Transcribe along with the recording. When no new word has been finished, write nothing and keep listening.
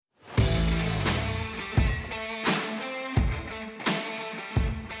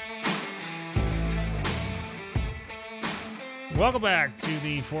Welcome back to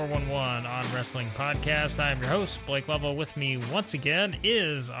the 411 on Wrestling Podcast. I am your host, Blake Lovell. With me once again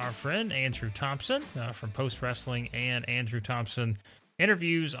is our friend Andrew Thompson from Post Wrestling and Andrew Thompson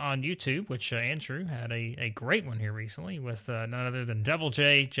Interviews on YouTube, which Andrew had a great one here recently with none other than Double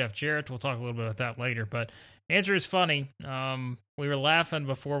J, Jeff Jarrett. We'll talk a little bit about that later, but Andrew is funny. We were laughing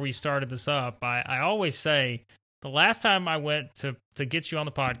before we started this up. I always say the last time I went to get you on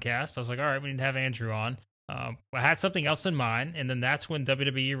the podcast, I was like, all right, we need to have Andrew on. I had something else in mind, and then that's when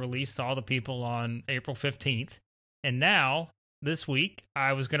WWE released all the people on April 15th. And now, this week,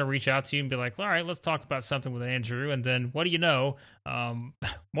 I was going to reach out to you and be like, all right, let's talk about something with Andrew. And then, what do you know?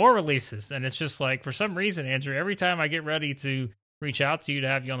 More releases. And it's just like, for some reason, Andrew, every time I get ready to reach out to you to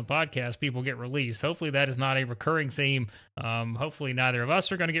have you on the podcast, people get released. Hopefully that is not a recurring theme. Hopefully neither of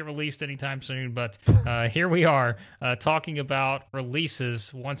us are going to get released anytime soon, but here we are talking about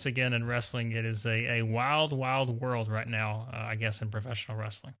releases once again in wrestling. It is a wild, wild world right now, I guess, in professional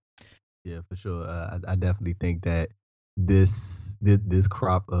wrestling. Yeah, for sure. I definitely think that this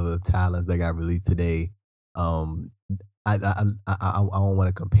crop of talents that got released today, I don't want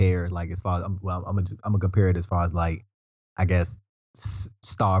to compare like as far as I'm gonna compare it as far as like I guess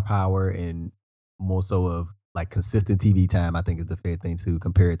star power and more so of like consistent TV time. I think is the fair thing to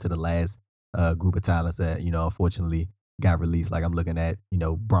compare it to the last group of talents that unfortunately got released. Like I'm looking at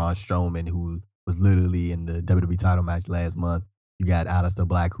Braun Strowman, who was literally in the WWE title match last month. You got Aleister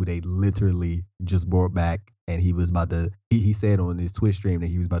Black, who they literally just brought back, and he was about to. He said on his Twitch stream that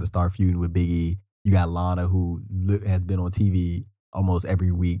he was about to start feuding with Big E. You got Lana, who has been on TV almost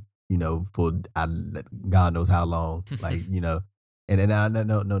every week, for God knows how long, like and I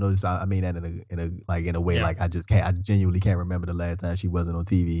no, I mean that in a way like I genuinely can't remember the last time she wasn't on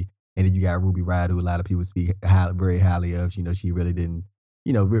TV. And then you got Ruby Riott, who a lot of people speak very highly of. She really didn't,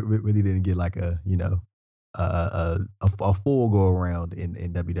 really didn't get like a full go around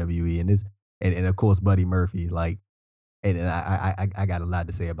in WWE, and of course Buddy Murphy, like, and I got a lot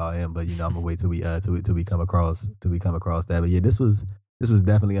to say about him, but I'm gonna wait till we come across that. But yeah, this was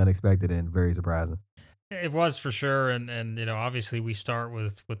definitely unexpected and very surprising. It was for sure, and obviously we start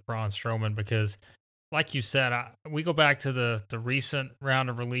with Braun Strowman because, like you said, we go back to the recent round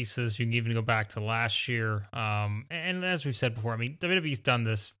of releases. You can even go back to last year, and as we've said before, I mean WWE's done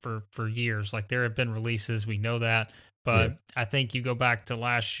this for years. Like there have been releases, we know that, but I think you go back to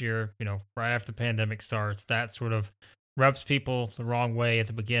last year, right after the pandemic starts, that sort of rubs people the wrong way at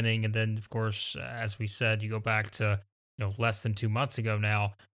the beginning, and then of course, as we said, you go back to less than 2 months ago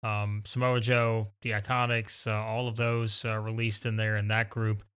now. Samoa Joe, the Iconics, all of those released in there in that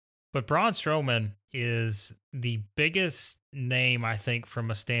group. But Braun Strowman is the biggest name, I think, from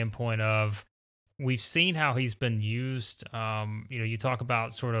a standpoint of we've seen how he's been used. You talk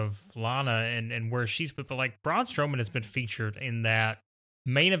about sort of Lana and where she's been, but like Braun Strowman has been featured in that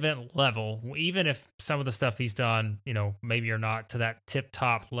main event level, even if some of the stuff he's done, maybe are not to that tip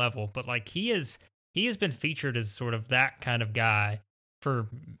top level, but like he has been featured as sort of that kind of guy for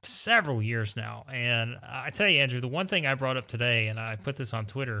several years now. And I tell you, Andrew, the one thing I brought up today, and I put this on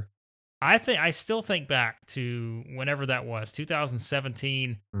Twitter, I still think back to whenever that was,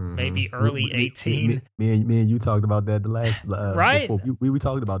 2017, maybe early 18. Me and you talked about that the last right. Before. We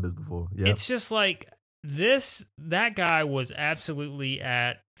talked about this before. Yeah, it's just like that guy was absolutely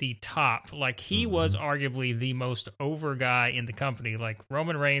at the top. Like he was arguably the most over guy in the company. Like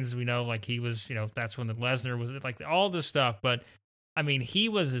Roman Reigns, we know, like he was, that's when the Lesnar was, like all this stuff. But I mean, he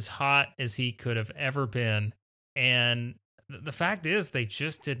was as hot as he could have ever been. And the fact is, they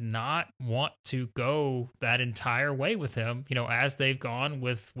just did not want to go that entire way with him, as they've gone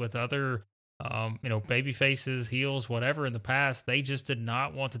with other, baby faces, heels, whatever in the past. They just did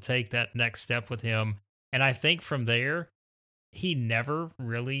not want to take that next step with him. And I think from there, he never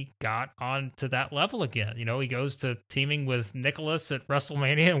really got on to that level again. He goes to teaming with Nicholas at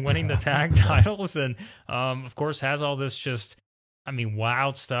WrestleMania and winning the tag titles. And, of course, has all this just,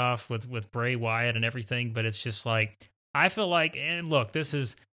 wild stuff with Bray Wyatt and everything. But it's just like, I feel like, and look,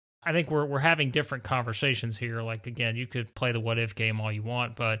 I think we're having different conversations here. Like, again, you could play the what if game all you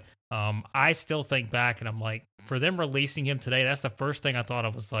want, but I still think back and I'm like, for them releasing him today, that's the first thing I thought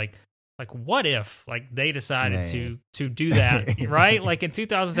of was like, what if like they decided to do that, right? Like in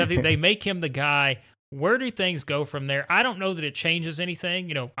 2017, they make him the guy. Where do things go from there? I don't know that it changes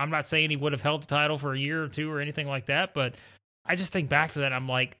anything. I'm not saying he would have held the title for a year or two or anything like that, but I just think back to that. I'm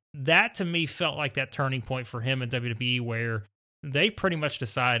like, that to me felt like that turning point for him in WWE where they pretty much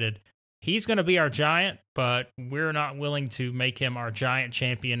decided he's going to be our giant, but we're not willing to make him our giant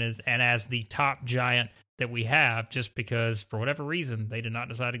champion as the top giant that we have, just because for whatever reason they did not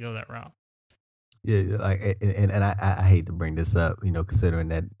decide to go that route. Yeah, like, and I hate to bring this up, considering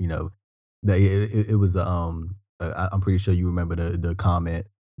that, that it was I'm pretty sure you remember the comment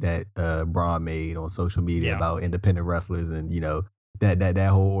that Braun made on social media Yeah, about independent wrestlers, and that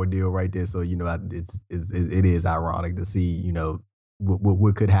whole ordeal right there. So it is ironic to see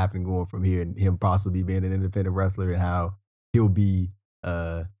what could happen going from here, and him possibly being an independent wrestler, and how he'll be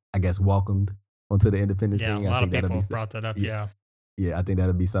I guess welcomed onto the independent yeah. A scene. I lot of think that'll people be have brought that up. Yeah, yeah, I think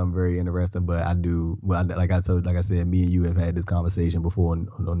that'll be something very interesting. But I do, well, like I said, me and you have had this conversation before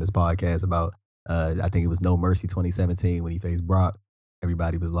on this podcast about, I think it was No Mercy 2017 when he faced Brock.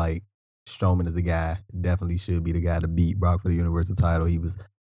 Everybody was like, Strowman is the guy, definitely should be the guy to beat Brock for the Universal title. He was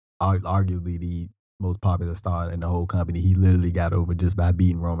arguably the most popular star in the whole company. He literally got over just by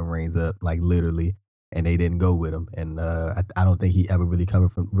beating Roman Reigns up, like literally, and they didn't go with him. And I don't think he ever really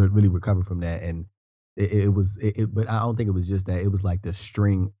really recovered from that. And but I don't think it was just that. It was like the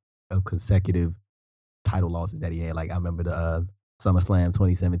string of consecutive title losses that he had. Like I remember the SummerSlam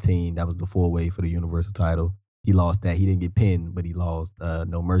 2017. That was the 4-way for the Universal title. He lost that. He didn't get pinned, but he lost.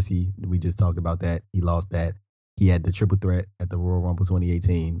 No Mercy. We just talked about that. He lost that. He had the triple threat at the Royal Rumble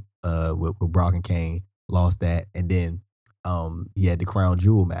 2018 with Brock and Kane. Lost that, and then he had the Crown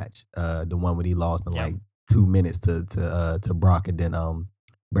Jewel match, the one when he lost in yeah, like 2 minutes to Brock, and then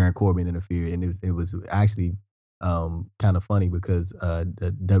Baron Corbin interfered, and it was actually kind of funny because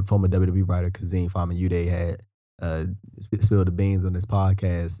the former WWE writer Kazim Famuyude had spilled the beans on this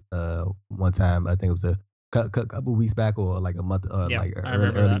podcast one time. I think it was a couple weeks back, or like a month, yeah. like I early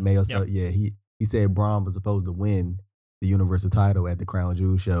remember early that. May or so. Yep. Yeah, he said Braun was supposed to win the Universal title at the Crown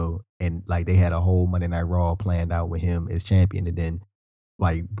Jewel show, and like they had a whole Monday Night Raw planned out with him as champion, and then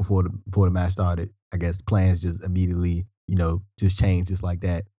like before the match started, I guess plans just immediately, just changed just like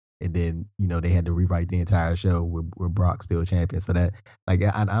that. And then, they had to rewrite the entire show with Brock still champion. So that, like,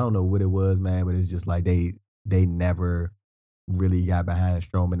 I don't know what it was, man, but it's just like they never really got behind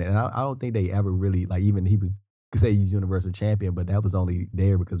Strowman, and I don't think they ever really, like, even he was, could say he's Universal Champion, but that was only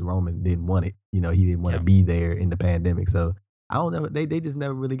there because Roman didn't want it. He didn't want to Yeah. be there in the pandemic. So I don't know. They just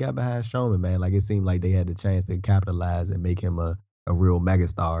never really got behind Strowman, man. Like it seemed like they had the chance to capitalize and make him a real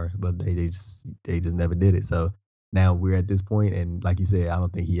megastar, but they just never did it. So now we're at this point, and like you said, I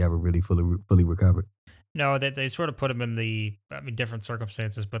don't think he ever really fully recovered. No, they sort of put him in the, I mean, different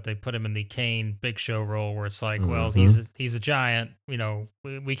circumstances, but they put him in the Kane Big Show role where it's like, well, Hmm. he's a giant.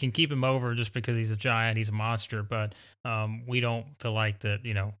 We can keep him over just because he's a giant, he's a monster, but we don't feel like that.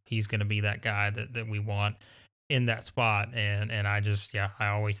 He's going to be that guy that we want in that spot. And I just, yeah, I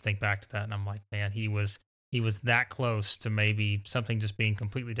always think back to that, and I'm like, man, he was that close to maybe something just being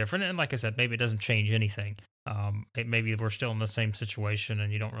completely different. And like I said, maybe it doesn't change anything. Maybe we're still in the same situation,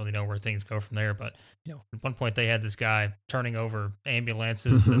 and you don't really know where things go from there. But at one point they had this guy turning over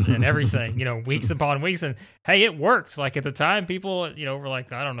ambulances and everything, weeks upon weeks. And hey, it worked. Like at the time, people, were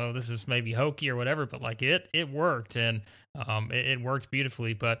like, I don't know, this is maybe hokey or whatever, but like it worked, and it worked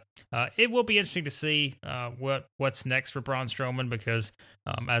beautifully. But it will be interesting to see what's next for Braun Strowman because,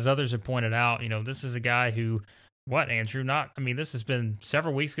 as others have pointed out, this is a guy who. What, Andrew? Not, I mean, this has been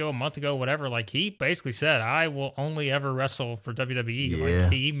several weeks ago, a month ago, whatever. Like, he basically said, I will only ever wrestle for WWE. Like, Yeah.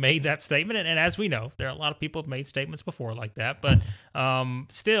 he made that statement. And as we know, there are a lot of people have made statements before like that. But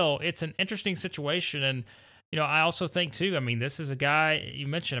still, it's an interesting situation. And, I also think, too, I mean, this is a guy you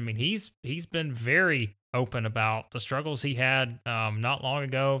mentioned. I mean, he's been very open about the struggles he had not long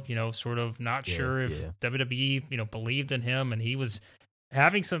ago, sort of not Yeah, sure if yeah. WWE, believed in him. And he was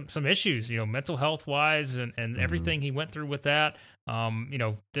having some issues, mental health wise and Hmm. everything he went through with that.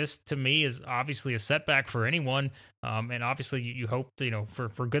 This to me is obviously a setback for anyone. And obviously you hope,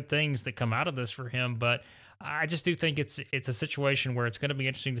 for good things that come out of this for him. But I just do think it's a situation where it's going to be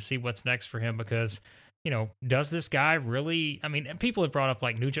interesting to see what's next for him because, does this guy really? I mean, and people have brought up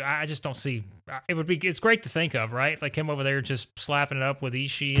like I just don't see. It's great to think of, right? Like him over there just slapping it up with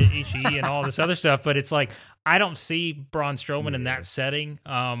Ishii and all this other stuff. But it's like I don't see Braun Strowman in Yeah. that setting.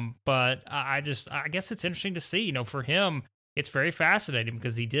 But I guess it's interesting to see. For him, it's very fascinating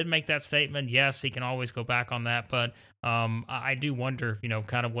because he did make that statement. Yes, he can always go back on that, but I do wonder,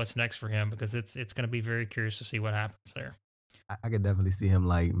 kind of what's next for him because it's going to be very curious to see what happens there. I could definitely see him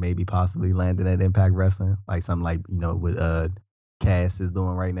like maybe possibly landing at Impact Wrestling, like something like what Cass is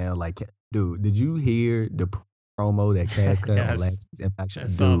doing right now. Like, dude, did you hear the promo that Cass cut on Yes, last week's Impact show? I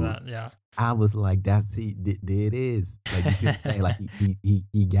saw Dude, that. Yeah, I was like, there it is. Like you see what I'm saying? Like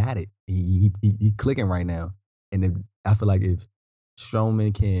he got it. He clicking right now. And I feel like if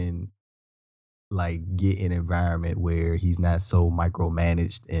Strowman can like get an environment where he's not so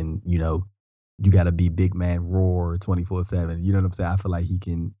micromanaged, and you got to be big man roar 24/7. You know what I'm saying? I feel like he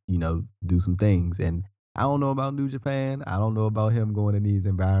can, do some things. And I don't know about New Japan. I don't know about him going in these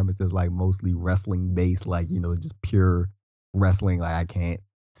environments that's like mostly wrestling based, like, just pure wrestling. Like I can't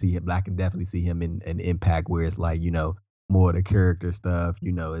see him, but I can definitely see him in an Impact where it's like, more of the character stuff,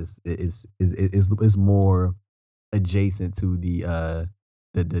 is more adjacent to the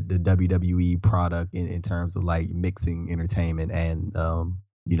WWE product in terms of like mixing entertainment and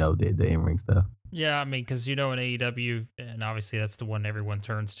the in-ring stuff. Yeah, I mean, because in AEW, and obviously that's the one everyone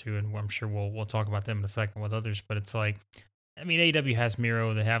turns to, and I'm sure we'll talk about them in a second with others. But it's like, I mean, AEW has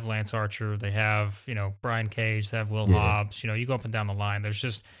Miro, they have Lance Archer, they have Brian Cage, they have Will Yeah. Hobbs. You go up and down the line. There's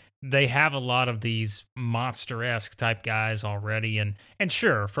just they have a lot of these monster-esque type guys already, and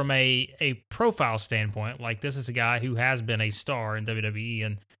sure, from a profile standpoint, like this is a guy who has been a star in WWE,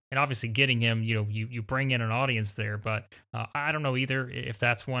 and obviously getting him, you bring in an audience there, but I don't know either if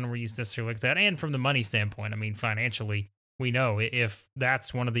that's one where you necessarily like that. And from the money standpoint, I mean, financially, we know if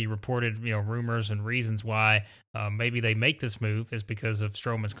that's one of the reported, rumors and reasons why maybe they make this move is because of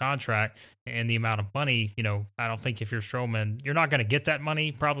Strowman's contract and the amount of money. I don't think if you're Strowman, you're not going to get that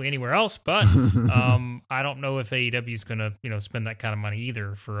money probably anywhere else. But I don't know if AEW is going to, spend that kind of money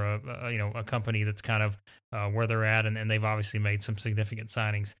either for a company that's kind of where they're at, and they've obviously made some significant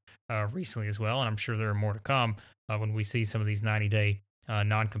signings recently as well, and I'm sure there are more to come when we see some of these 90-day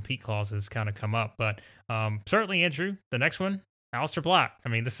non-compete clauses kind of come up. But certainly, Andrew, the next one, Aleister Black. I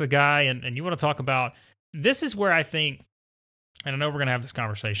mean, this is a guy, and you want to talk about, this is where I think, and I know we're going to have this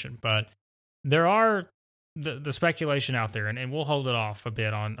conversation, but there are the speculation out there, and we'll hold it off a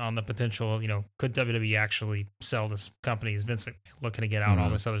bit on the potential, could WWE actually sell this company? Is Vince McMahon looking to get out, all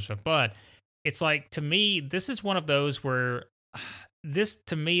this other stuff? But it's like, to me, this is one of those where this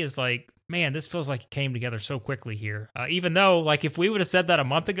to me is like, man, this feels like it came together so quickly here. Even though, like, if we would have said that a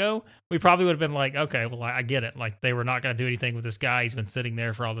month ago, we probably would have been like, okay, well, I get it. Like, they were not going to do anything with this guy. He's been sitting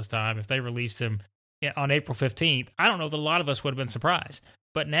there for all this time. If they released him on April 15th, I don't know that a lot of us would have been surprised.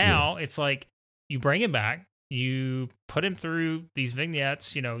 But now it's like, you bring him back, you put him through these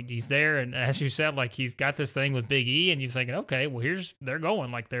vignettes, he's there. And as you said, like, he's got this thing with Big E, and you're thinking, okay, well, they're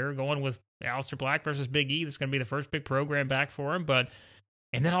going with Aleister Black versus Big E. This is going to be the first big program back for him.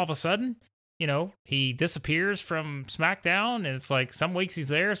 And then all of a sudden, he disappears from SmackDown, and it's like some weeks he's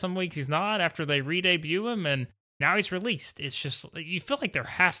there, some weeks he's not after they re-debut him, and now he's released. It's just, you feel like there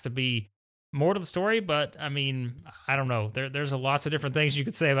has to be more to the story, but I mean, I don't know. There's lots of different things you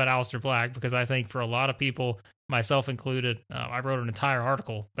could say about Aleister Black, because I think for a lot of people, myself included, I wrote an entire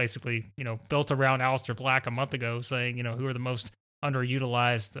article basically, built around Aleister Black a month ago saying, who are the most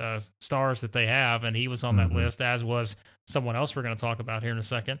underutilized stars that they have, and he was on that list, as was someone else we're going to talk about here in a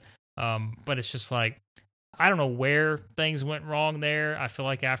second. But it's just like, I don't know where things went wrong there. I feel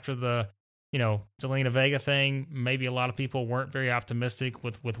like after the Zelina Vega thing, maybe a lot of people weren't very optimistic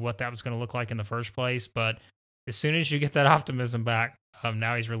with what that was going to look like in the first place. But as soon as you get that optimism back,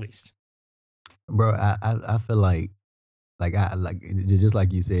 now he's released. Bro, I feel like I like, just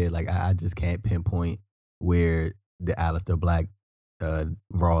like you said, like I just can't pinpoint where the Aleister Black Raw /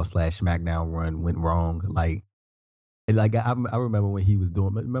 SmackDown run went wrong. Like I remember when he was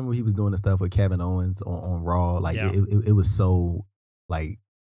doing the stuff with Kevin Owens on Raw. Like it was so, like,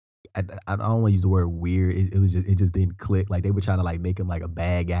 I don't want to use the word weird. It just didn't click. Like they were trying to like make him like a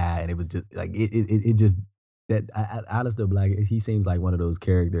bad guy, and it was just like it just, that Aleister Black, he seems like one of those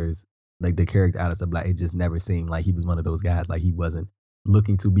characters, like the character Aleister Black. It just never seemed like he was one of those guys. Like he wasn't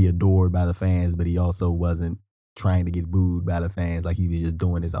looking to be adored by the fans, but he also wasn't trying to get booed by the fans. Like he was just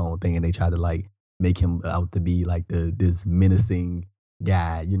doing his own thing, and they tried to like make him out to be like this menacing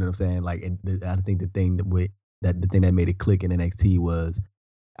guy. You know what I'm saying? Like, I think the thing that made it click in NXT was,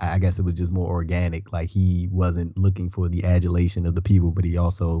 I guess it was just more organic. Like he wasn't looking for the adulation of the people, but he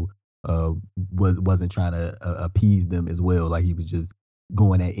also wasn't trying to appease them as well. Like he was just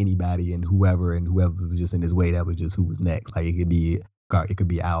going at anybody and whoever was just in his way. That was just who was next. Like it could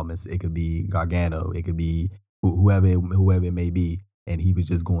be Almas, it could be Gargano, it could be whoever it may be, and he was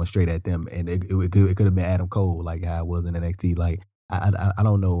just going straight at them. And it could have been Adam Cole, like how it was in NXT. Like I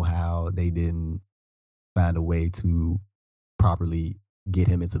don't know how they didn't find a way to properly get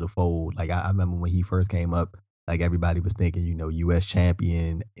him into the fold. Like I remember when he first came up, like everybody was thinking, U.S.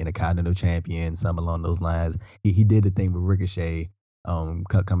 champion, Intercontinental champion, something along those lines. He did the thing with Ricochet,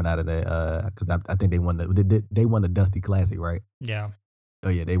 coming out of the, because I think they won the Dusty Classic, right? Yeah. Oh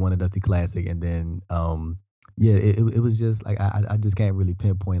yeah, they won the Dusty Classic, and then it was just like I just can't really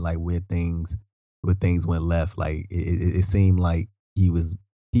pinpoint like where things went left. Like it seemed like he was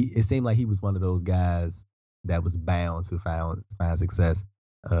one of those guys that was bound to find success.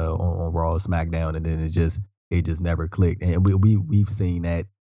 on Raw, SmackDown, and then it just never clicked. And we've seen that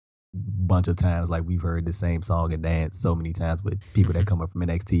bunch of times. Like we've heard the same song and dance so many times with people that come up from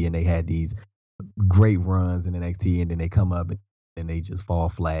NXT and they had these great runs in NXT and then they come up and they just fall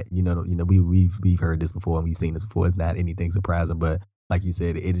flat. We've heard this before and we've seen this before. It's not anything surprising, but like you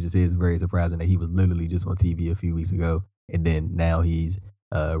said, it just is very surprising that he was literally just on TV a few weeks ago and then now he's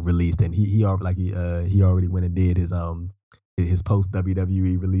released and he already went and did his post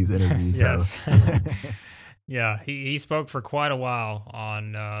WWE release interview. So Yes. Yeah, he spoke for quite a while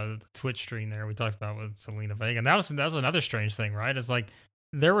on the Twitch stream there. We talked about with Selena Vega, and that was another strange thing, right? It's like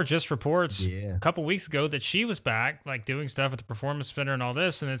there were just reports yeah, a couple weeks ago that she was back, like doing stuff at the Performance Center and all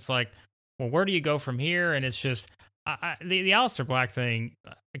this, and it's like, well, where do you go from here? And it's just the Aleister Black thing,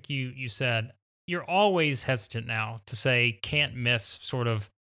 like you said, you're always hesitant now to say can't miss sort of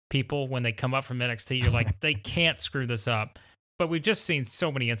people when they come up from NXT. You're like they can't screw this up. But we've just seen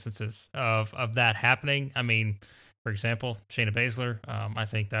so many instances of that happening. I mean, for example, Shayna Baszler. I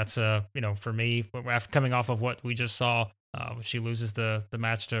think that's for me, after coming off of what we just saw, she loses the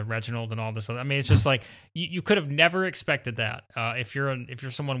match to Reginald and all this. I mean, it's just like you could have never expected that if you're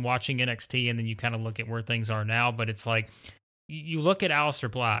someone watching NXT and then you kind of look at where things are now. But it's like you look at Aleister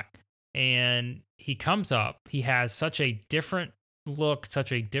Black and he comes up. He has such a different look,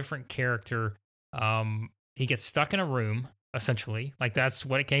 such a different character. He gets stuck in a room. Essentially, like that's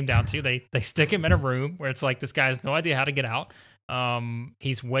what it came down to. They stick him in a room where it's like this guy has no idea how to get out.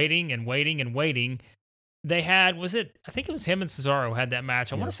 He's waiting and waiting and waiting. They had I think it was him and Cesaro had that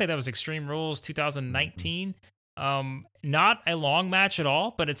match. I want to say that was Extreme Rules 2019. Not a long match at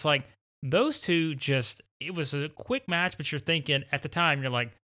all, but it's like those two it was a quick match, but you're thinking at the time, you're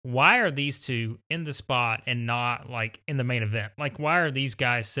like, why are these two in the spot and not like in the main event? Like, why are these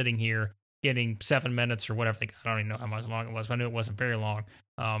guys sitting here getting 7 minutes or whatever I don't even know how much long it was, but I knew it wasn't very long.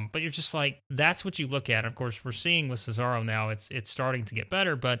 But you're just like, that's what you look at. Of course, we're seeing with Cesaro now, it's starting to get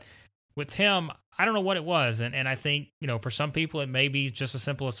better, but with him, I don't know what it was. And I think, for some people, it may be just as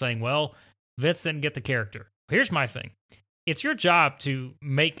simple as saying, well, Vince didn't get the character. Here's my thing. It's your job to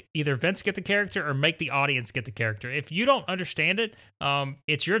make either Vince get the character or make the audience get the character. If you don't understand it,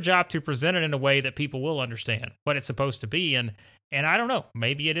 it's your job to present it in a way that people will understand what it's supposed to be. And I don't know,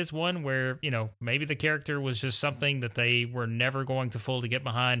 maybe it is one where, maybe the character was just something that they were never going to fully get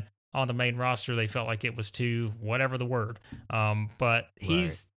behind on the main roster. They felt like it was too whatever the word. But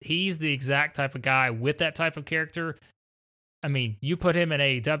he's the exact type of guy with that type of character. I mean, you put him in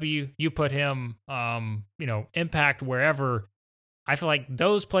AEW, you put him, Impact, wherever. I feel like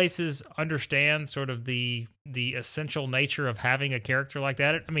those places understand sort of the essential nature of having a character like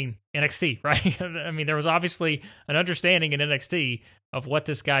that. I mean, NXT, right? I mean, there was obviously an understanding in NXT of what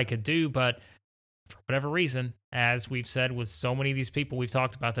this guy could do, but for whatever reason, as we've said with so many of these people we've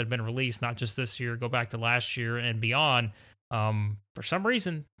talked about that have been released, not just this year, go back to last year and beyond, for some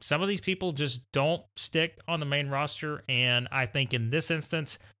reason, some of these people just don't stick on the main roster. And I think in this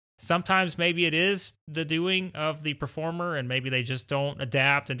instance, sometimes maybe it is the doing of the performer and maybe they just don't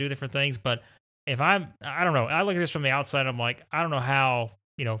adapt and do different things. But I don't know. I look at this from the outside. I'm like, I don't know how,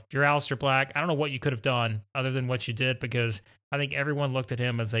 if you're Aleister Black, I don't know what you could have done other than what you did, because I think everyone looked at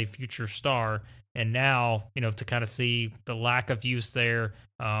him as a future star. And now, to kind of see the lack of use there,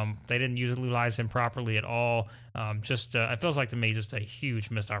 they didn't utilize him properly at all. It feels like to me just a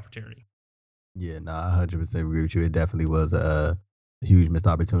huge missed opportunity. yeah, no, I 100% agree with you. It definitely was a huge missed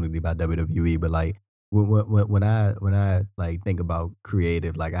opportunity by WWE. But like when I like think about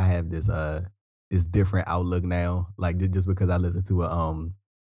creative, like I have this different outlook now. Like just because I listened to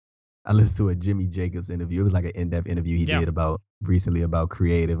a Jimmy Jacobs interview. It was like an in-depth interview he did recently about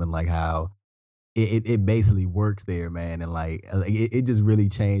creative and like how it basically works there, man. And like it just really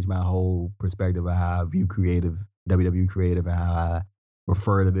changed my whole perspective of how I view creative, WWE creative, and how I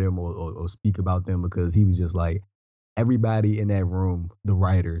refer to them or speak about them, because he was just like, everybody in that room, the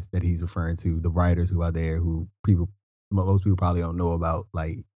writers that he's referring to, the writers who are there, who most people probably don't know about,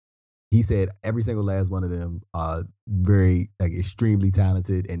 like he said every single last one of them are very like extremely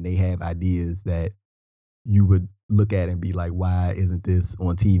talented and they have ideas that you would look at and be like, why isn't this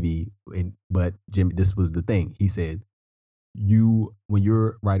on TV? But Jim, this was the thing. He said, when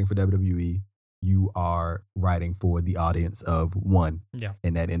you're writing for WWE, you are writing for the audience of one. Yeah.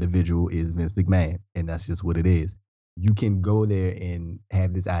 And that individual is Vince McMahon. And that's just what it is. You can go there and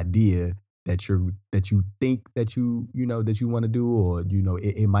have this idea that you think that you want to do, or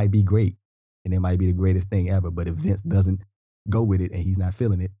it might be great and it might be the greatest thing ever. But if Vince doesn't go with it and he's not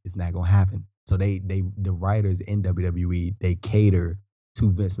feeling it, it's not gonna happen. So the writers in WWE, they cater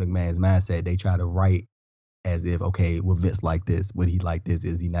to Vince McMahon's mindset. They try to write as if, okay, will Vince like this? Would he like this?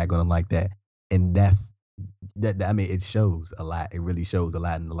 Is he not gonna like that? And I mean, it shows a lot. It really shows a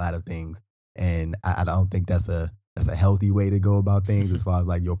lot in a lot of things. And I don't think that's a healthy way to go about things as far as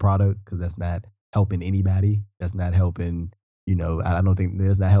like your product, because that's not helping anybody. That's not helping, I don't think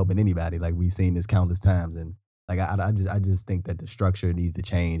that's not helping anybody. Like we've seen this countless times. And like I just think that the structure needs to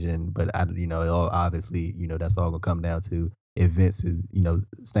change. And but it all obviously, that's all gonna come down to if Vince is,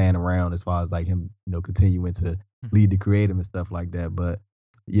 staying around as far as like him, continuing to lead the creative and stuff like that. But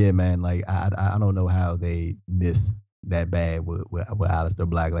yeah, man, like I don't know how they miss that bad with Aleister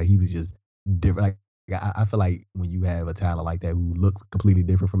Black. Like he was just different. Like I feel like when you have a talent like that who looks completely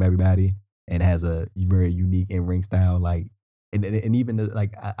different from everybody and has a very unique in ring style, like and even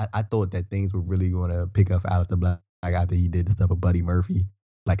like I thought that things were really going to pick up for Aleister Black after he did the stuff with Buddy Murphy.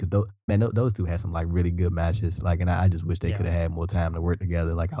 Like, cause those two had some like really good matches. Like, and I just wish they Yeah. could have had more time to work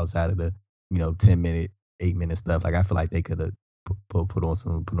together. Like outside of the 10-minute, 8-minute stuff. Like I feel like they could have put on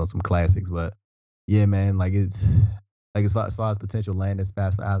some classics. But yeah, man, like it's like as far as potential landing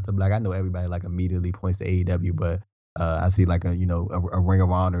spots for Aleister Black, I know everybody like immediately points to AEW, but I see like a Ring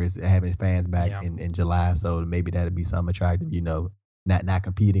of Honor is having fans back Yeah. in July, so maybe that'd be something attractive. Not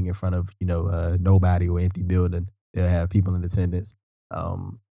competing in front of nobody or empty building. They'll have people in attendance.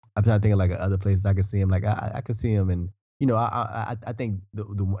 I'm trying to think of like other places I could see him. Like I could see him, and I think the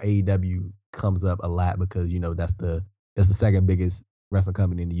AEW comes up a lot because that's the second biggest wrestling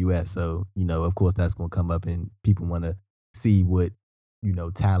company in the U.S. So of course that's gonna come up, and people want to see what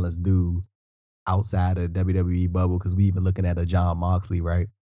talents do outside of WWE bubble. Because we even looking at a John Moxley, right?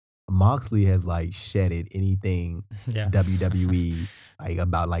 Moxley has like shedded anything Yeah. WWE like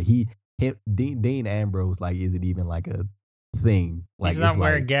about like Dean Ambrose like isn't even like a thing. Like He's it's not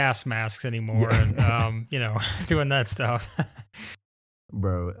wearing like gas masks anymore, yeah. and doing that stuff.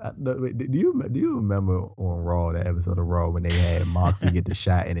 Bro, wait, do you remember on Raw, that episode of Raw when they had Moxley get the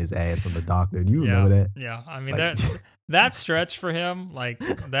shot in his ass from the doctor? Do you remember Yeah, that? yeah. I mean Like, that stretch for him, like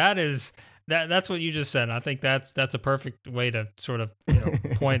that is that's what you just said. I think that's a perfect way to sort of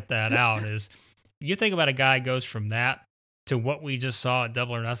point that out. Is you think about a guy goes from that to what we just saw at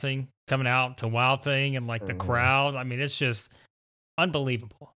Double or Nothing, coming out to Wild Thing and like the uh, crowd. I mean, it's just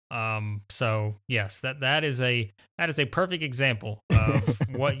unbelievable. So yes, that is a perfect example of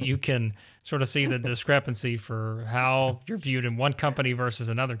what you can sort of see the discrepancy for how you're viewed in one company versus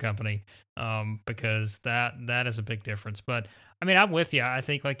another company. Because that is a big difference. But I mean, I'm with you. I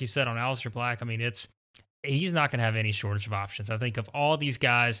think, like you said on Aleister Black, I mean, he's not going to have any shortage of options. I think of all these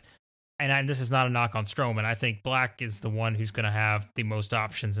guys, and this is not a knock on Strowman. I think Black is the one who's going to have the most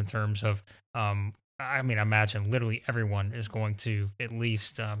options in terms of. I mean, I imagine literally everyone is going to at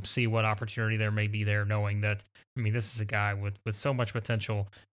least see what opportunity there may be there, knowing that. I mean, this is a guy with so much potential,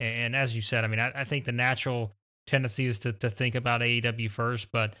 and as you said, I mean, I think the natural tendency is to think about AEW first,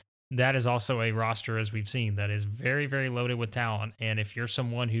 but that is also a roster, as we've seen, that is very, very loaded with talent. And if you're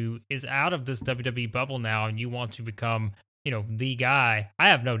someone who is out of this WWE bubble now and you want to become the guy, I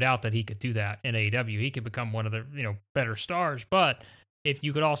have no doubt that he could do that in AEW. He could become one of the, better stars. But if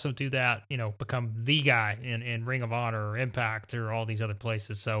you could also do that, become the guy in Ring of Honor or Impact or all these other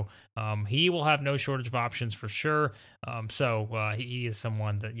places. So he will have no shortage of options for sure. So he is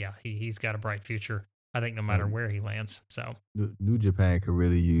someone that, yeah, he's got a bright future, I think, no matter um, where he lands. So, New Japan could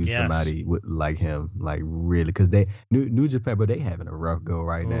really use yes. somebody like him, like really, because New Japan, but they having a rough go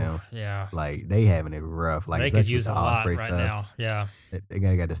right Oh, now. yeah. Like they having it rough, like They could especially with use the a lot Osprey right stuff. now. Yeah. They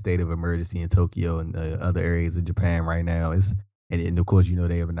got the state of emergency in Tokyo and other areas of Japan right now. And of course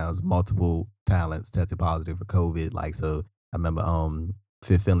they have announced multiple talents tested positive for COVID. Like so, I remember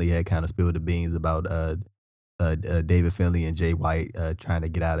Fit Finley had kind of spilled the beans about David Finley and Jay White trying to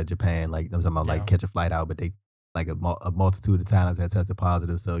get out of Japan. Like I'm talking about like Yeah. catch a flight out, but they like a multitude of talents had tested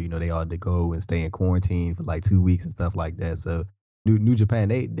positive. So they all had to go and stay in quarantine for like 2 weeks and stuff like that. So New Japan,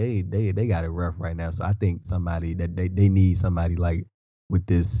 they got it rough right now. So I think somebody that they need somebody like with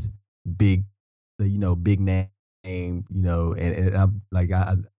this big, big name, and I'm like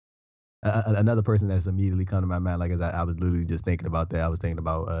another person that's immediately come to my mind, like as I was literally just thinking about that. I was thinking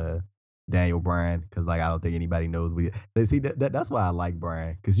about Daniel Bryan because like I don't think anybody knows. See that's why I like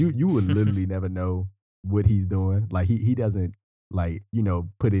Bryan because you would literally never know what he's doing. Like he doesn't like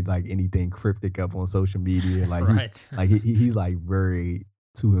put it like anything cryptic up on social media. Like Right. he's like very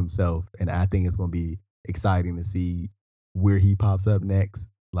to himself, and I think it's gonna be exciting to see where he pops up next.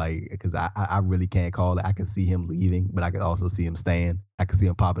 Like, because I really can't call it. I can see him leaving, but I can also see him staying. I can see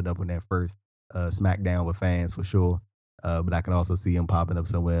him popping up on that first SmackDown with fans for sure. But I can also see him popping up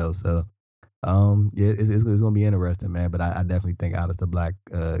somewhere else. So Yeah, it's gonna be interesting, man. But I definitely think Aleister Black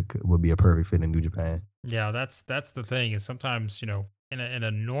would be a perfect fit in New Japan. Yeah, that's the thing is sometimes, in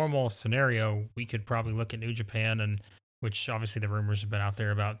a normal scenario, we could probably look at New Japan and which obviously the rumors have been out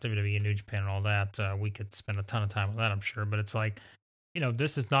there about WWE and New Japan and all that. We could spend a ton of time on that, I'm sure. But it's like,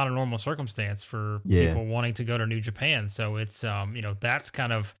 this is not a normal circumstance for Yeah, people wanting to go to New Japan. So it's, that's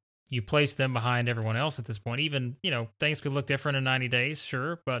kind of you place them behind everyone else at this point. Even, things could look different in 90 days,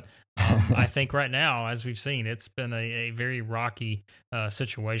 sure. But I think right now, as we've seen, it's been a very rocky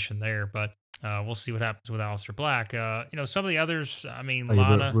situation there. But we'll see what happens with Aleister Black. Some of the others, I mean, Oh yeah,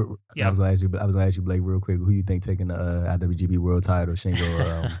 Lana. I Yeah. was gonna ask you. I was gonna ask you, Blake, real quick. Who you think taking the IWGP World Title,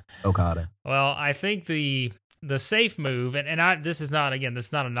 Shingo or Okada? Well, I think the safe move, and this is not again, this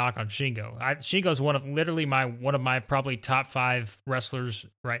is not a knock on Shingo. Shingo's one of my probably top 5 wrestlers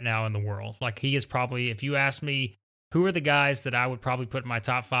right now in the world. Like he is probably, if you ask me, who are the guys that I would probably put in my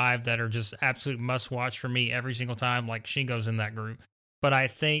top 5 that are just absolute must watch for me every single time, like Shingo's in that group. But I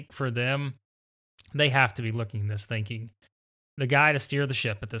think for them, they have to be looking at this thinking the guy to steer the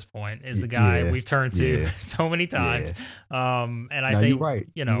ship at this point is the guy Yeah, we've turned to yeah, so many times. yeah. And I No, you're think, right.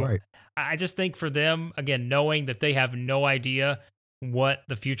 You're right. I just think for them, again, knowing that they have no idea what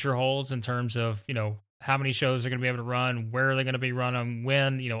the future holds in terms of, how many shows they're going to be able to run, where they're going to be running,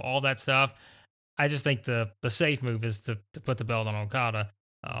 when, all that stuff. I just think the safe move is to put the belt on Okada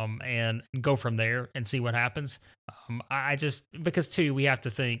and go from there and see what happens. I just, because too, we have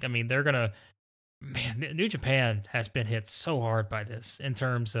to think, I mean, they're going to, man, New Japan has been hit so hard by this in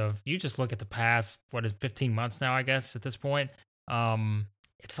terms of you just look at the past, what is 15 months now, I guess, at this point.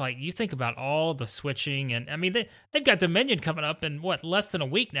 It's like you think about all the switching, and I mean, they've got Dominion coming up in what, less than a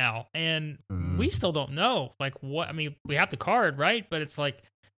week now, and we Mm. still don't know. Like, what, I mean, we have the card, right? But it's like,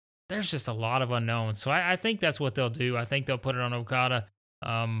 there's just a lot of unknowns. So I think that's what they'll do. I think they'll put it on Okada.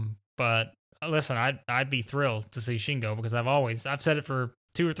 But listen, I'd be thrilled to see Shingo because I've said it for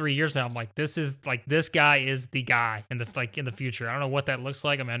 2 or 3 years now. I'm like, this guy is the guy in the future. I don't know what that looks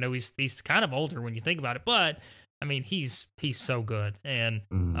like. I mean, I know he's kind of older when you think about it, but I mean, he's so good, and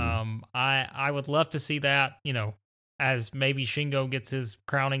Mm. I would love to see that. As maybe Shingo gets his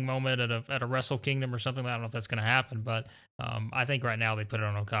crowning moment at a Wrestle Kingdom or something. I don't know if that's going to happen, but I think right now they put it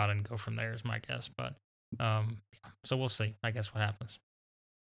on Okada and go from there is my guess. But so we'll see. I guess what happens.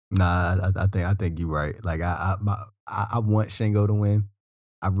 Nah, I think you're right. Like I want Shingo to win.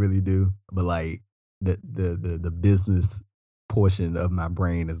 I really do. But like the business portion of my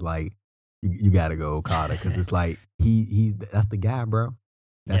brain is like you gotta go Okada because it's like that's the guy, bro.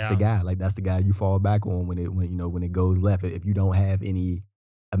 That's the Yeah. guy. Like that's the guy you fall back on when it goes left. If you don't have any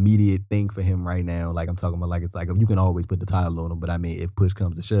immediate thing for him right now, like I'm talking about, like it's like you can always put the title on him. But I mean, if push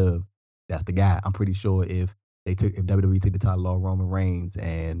comes to shove, that's the guy. I'm pretty sure if WWE took the title off Roman Reigns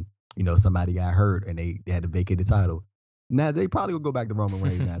and somebody got hurt and they had to vacate the title, now they probably would go back to Roman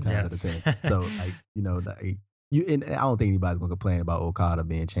Reigns 9 times out of Yes. 10. So like like and I don't think anybody's gonna complain about Okada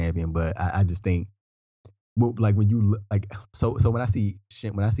being champion, but I just think like when you like so when I see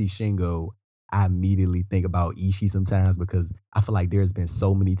Shingo, I immediately think about Ishii sometimes because I feel like there's been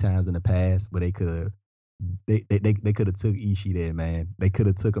so many times in the past where they could have took Ishii there, man. They could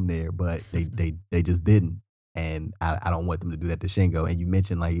have took him there, but they just didn't. And I don't want them to do that to Shingo. And you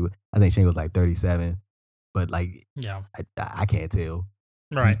mentioned like I think Shingo's like 37, but like Yeah. I can't tell.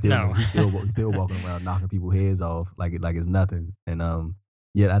 Right. No. He's still walking around knocking people's heads off like it's nothing. And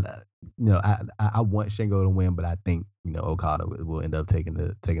yeah, I want Shingo to win, but I think Okada will end up taking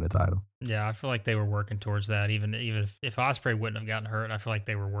the title. Yeah, I feel like they were working towards that. Even if Osprey wouldn't have gotten hurt, I feel like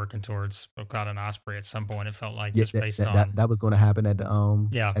they were working towards Okada and Osprey at some point. It felt like Yeah, just based on that was going to happen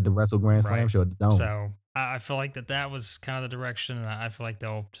yeah, at the Wrestle Grand Slam right. show at the Dome. So I feel like that was kind of the direction, and I feel like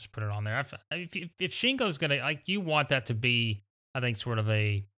they'll just put it on there. If Shingo's gonna like, you want that to be, I think, sort of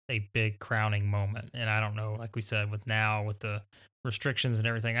a big crowning moment. And I don't know, like we said, with the restrictions and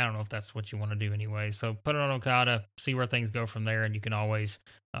everything, I don't know if that's what you want to do anyway. So put it on Okada, see where things go from there, and you can always,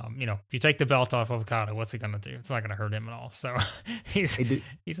 if you take the belt off of Okada, what's it gonna do? It's not gonna hurt him at all. So he's Hey,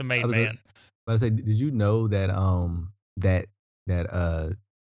 he's a I made was man. about to say, did you know that that that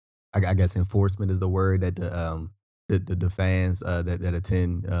I guess enforcement is the word that the fans that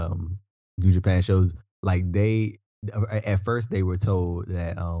attend New Japan shows, like they at first they were told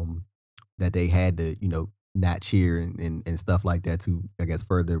that they had to not cheer and stuff like that to, I guess,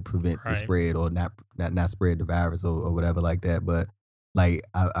 further prevent the Right. spread or not spread the virus or whatever like that. But like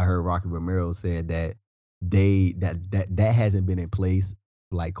I heard Rocky Romero said that that hasn't been in place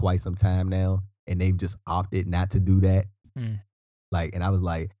for like quite some time now, and they've just opted not to do that. Hmm. Like, and I was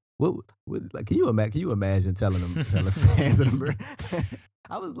like, what like can you imagine telling fans of the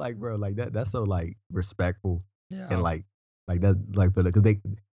I was like, bro, like that's so like respectful and Yeah. like that like because they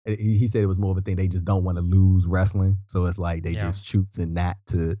he said it was more of a thing they just don't want to lose wrestling, so it's like they Yeah. just choosing not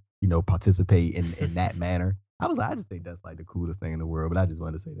to participate in that manner. I was like, I just think that's like the coolest thing in the world, but I just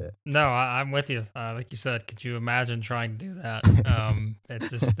wanted to say No, I'm with you. Like you said, could you imagine trying to do that? that. It's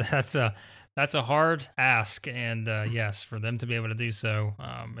just that's a hard ask, and yes, for them to be able to do so,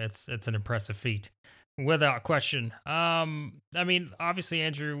 it's an impressive feat, without question. I mean, obviously,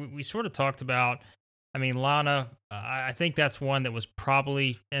 Andrew, we sort of talked about. I mean, Lana. I think that's one that was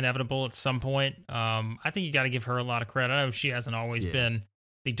probably inevitable at some point. I think you got to give her a lot of credit. I know she hasn't always Yeah, been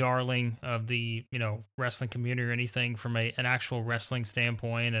the darling of the wrestling community or anything from an actual wrestling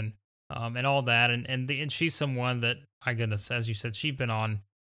standpoint and all that and she's someone that, my goodness, as you said, she's been on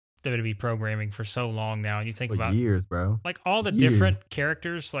WWE programming for so long now, and you think for about years, bro, like all the years. different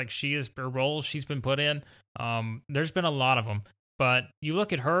characters like she is or roles she's been put in. There's been a lot of them, but you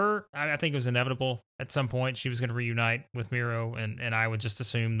look at her, I think it was inevitable at some point she was going to reunite with Miro, and I would just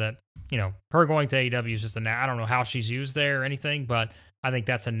assume that her going to AEW is just I don't know how she's used there or anything, but I think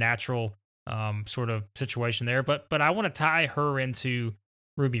that's a natural sort of situation there. But I want to tie her into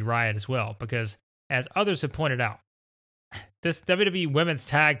Ruby Riott as well, because as others have pointed out, this WWE Women's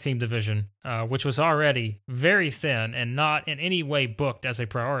Tag Team division, which was already very thin and not in any way booked as a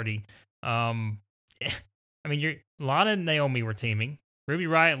priority. Um, I mean, Lana and Naomi were teaming. Ruby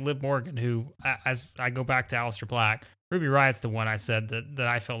Riott and Liv Morgan, who, as I go back to Aleister Black, Ruby Riott's the one I said that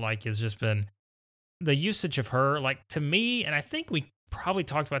I felt like has just been the usage of her, like, to me, and I think we probably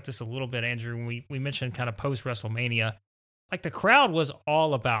talked about this a little bit, Andrew, when we mentioned kind of post WrestleMania. Like, the crowd was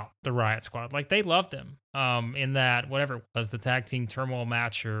all about the Riot Squad. Like, they loved him. In that, whatever it was, the tag team turmoil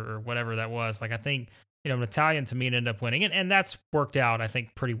match or whatever that was. Like, I think, Natalya and Tamina ended up winning, and that's worked out, I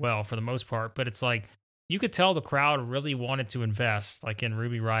think, pretty well for the most part. But it's like you could tell the crowd really wanted to invest, like, in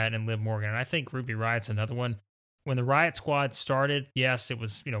Ruby Riott and Liv Morgan. And I think Ruby Riott's another one. When the Riot Squad started, yes, it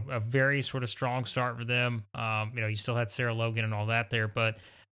was, a very sort of strong start for them. You still had Sarah Logan and all that there, but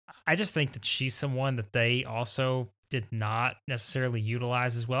I just think that she's someone that they also did not necessarily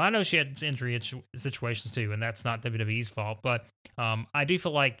utilize as well. I know she had injury situations too, and that's not WWE's fault, but I do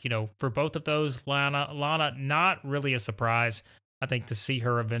feel like, for both of those, Lana, not really a surprise. I think to see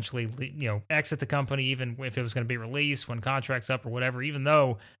her eventually, exit the company, even if it was going to be released when contract's up or whatever, even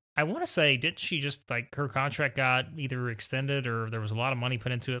though I want to say, didn't she just like her contract got either extended or there was a lot of money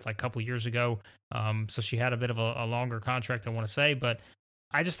put into it like a couple years ago? So she had a bit of a longer contract, I want to say. But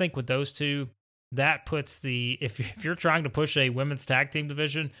I just think with those two, that puts if you're trying to push a women's tag team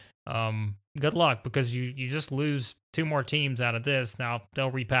division, good luck, because you just lose two more teams out of this. Now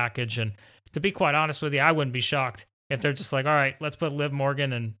they'll repackage, and to be quite honest with you, I wouldn't be shocked if they're just like, all right, let's put Liv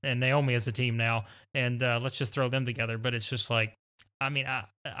Morgan and Naomi as a team now, and let's just throw them together. But it's just like, I mean,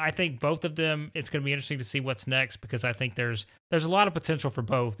 I think both of them, it's going to be interesting to see what's next, because I think there's a lot of potential for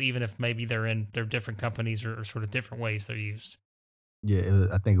both, even if maybe they're different companies or sort of different ways they're used. Yeah,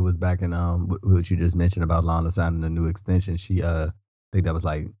 I think it was back in what you just mentioned about Lana signing a new extension. She I think that was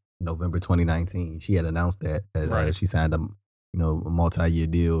like November 2019. She had announced that Right. she signed a multi-year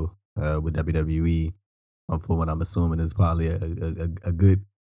deal with WWE, for what I'm assuming is probably a good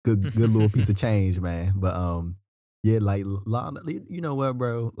little piece of change, man. But yeah, like Lana, you know what,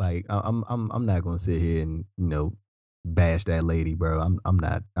 bro? Like I'm not gonna sit here and bash that lady, bro. I'm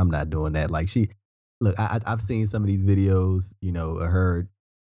not doing that. Like look, I've seen some of these videos, of her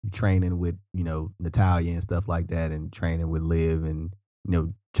training with, Natalia and stuff like that, and training with Liv, and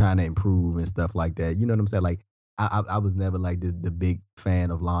trying to improve and stuff like that. You know what I'm saying? Like I was never like the big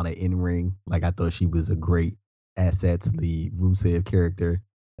fan of Lana in ring. Like, I thought she was a great asset to the Rusev character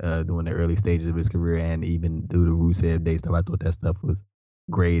during the early stages of his career, and even through the Rusev Day stuff. I thought that stuff was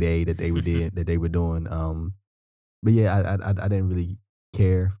grade A that they were doing. But yeah, I didn't really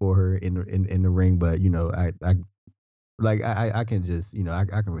care for her in the ring, but I can just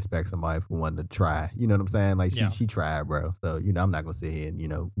I can respect somebody for wanting to try. You know what I'm saying? Like, she Yeah. she tried, bro. So I'm not gonna sit here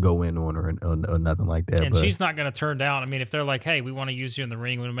and go in on her or nothing like that. And But she's not going to turn down. I mean, if they're like, "Hey, we want to use you in the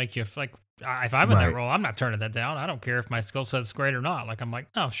ring, we want to make you like," if I'm in that right, role, I'm not turning that down. I don't care if my skill set's great or not. Like, I'm like,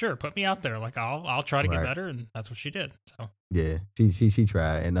 "Oh, sure, put me out there. Like, I'll try to get right, better," and that's what she did. So yeah, she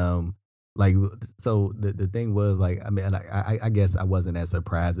tried, and like, so the thing was, like, I mean, like, I guess I wasn't as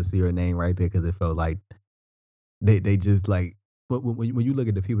surprised to see her name right there, because it felt like they just like, but when you look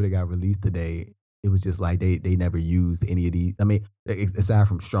at the people that got released today, it was just like they never used any of these. I mean, aside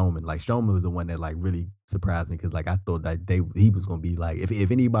from Strowman, like, Strowman was the one that like really surprised me, because like I thought that he was gonna be like,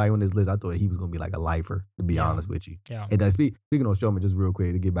 if anybody on this list, I thought he was gonna be like a lifer, to be yeah, honest with you. yeah, And speaking of Strowman, just real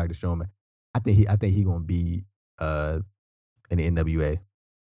quick to get back to Strowman, I think he gonna be in the NWA.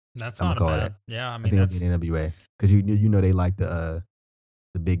 That's I'm gonna not a call that. bad. Yeah, I I mean think it'll be that's. an NWA because you know they like the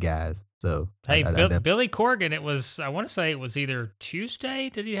big guys. So Hey, I definitely Billy Corgan. It was. I want to say it was either Tuesday.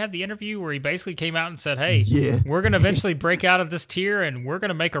 Did he have the interview where he basically came out and said, "Hey, yeah. we're gonna eventually break out of this tier and we're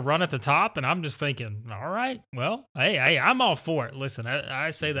gonna make a run at the top." And I'm just thinking, all right, well, hey, I'm all for it. Listen, I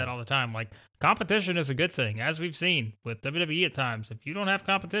say that Yeah. all the time. Like competition is a good thing, as we've seen with WWE at times. If you don't have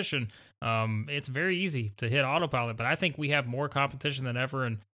competition, it's very easy to hit autopilot. But I think we have more competition than ever,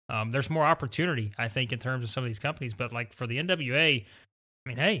 and there's more opportunity. I think in terms of some of these companies, but like for the NWA. I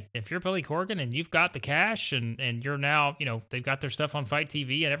mean, hey, if you're Billy Corgan and you've got the cash and you're now, they've got their stuff on Fight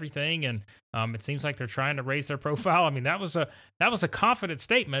TV and everything, and it seems like they're trying to raise their profile. I mean, that was a confident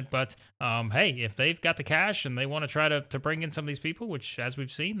statement, but hey, if they've got the cash and they want to try to bring in some of these people, which as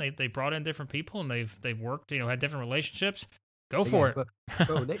we've seen, they brought in different people and they've worked, had different relationships. Go They for got it.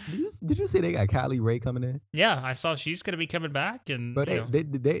 bro. Did you see they got Kylie Ray coming in? Yeah, I saw she's going to be coming back, and Bro, they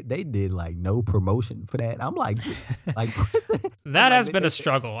did like no promotion for that. I'm like, like, I'm that like, has been a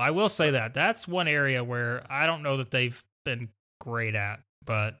struggle. I will say that. That's one area where I don't know that they've been great at,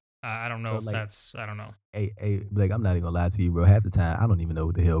 but I don't know bro, if like, that's, I don't know. like, I'm not even gonna lie to you, bro. Half the time, I don't even know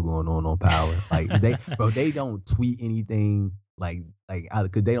what the hell going on Power. Like, they don't tweet anything.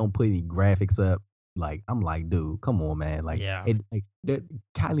 Cause they don't put any graphics up. Like, I'm like, dude, come on, man. Like, Yeah,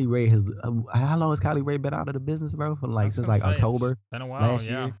 Kylie Ray has, how long has Kylie Ray been out of the business, bro? From I like was since going to like say it's October been a while. last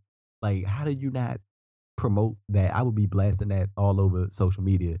Yeah. year. Like, how did you not promote that? I would be blasting that all over social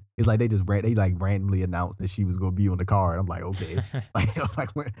media. It's like they like randomly announced that she was gonna be on the card. I'm like, okay,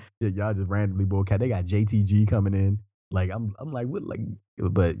 yeah, y'all just randomly bullcat. They got JTG coming in. Like I'm like what like,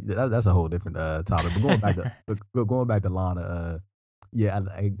 but that's a whole different topic. But going back to Lana, yeah,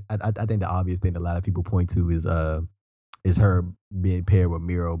 I think the obvious thing that a lot of people point to is her being paired with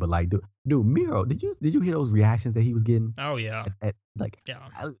Miro. But like, dude, Miro, did you hear those reactions that he was getting? Oh, yeah. Like, Yeah.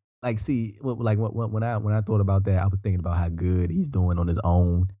 like, see, when I thought about that, I was thinking about how good he's doing on his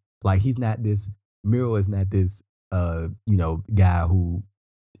own. Like, he's not this Miro is not this guy who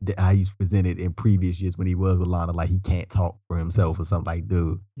how he's presented in previous years when he was with Lana, like he can't talk for himself or something. Like,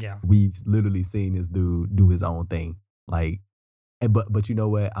 dude, Yeah. we've literally seen this dude do his own thing. Like, but you know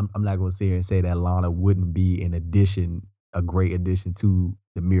what? I'm not gonna sit here and say that Lana wouldn't be a great addition to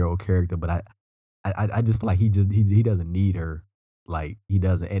the Miro character, but I just feel like he doesn't need her. Like he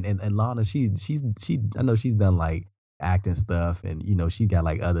doesn't. And Lana, she I know she's done like acting stuff and she got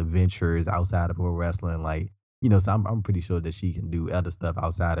like other ventures outside of pro wrestling. Like, so I'm pretty sure that she can do other stuff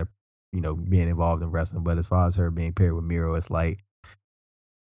outside of, being involved in wrestling. But as far as her being paired with Miro, it's like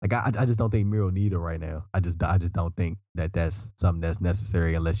I just don't think Miro need her right now. I just don't think that that's something that's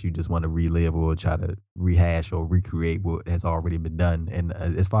necessary unless you just want to relive or try to rehash or recreate what has already been done. And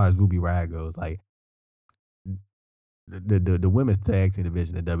as far as Ruby Riott goes, like the women's tag team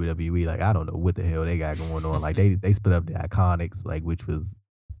division in WWE, like I don't know what the hell they got going on. Like they split up the Iconics, like which was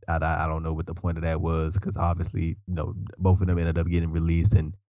I don't know what the point of that was because obviously both of them ended up getting released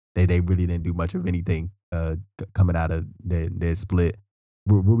and they really didn't do much of anything coming out of their split.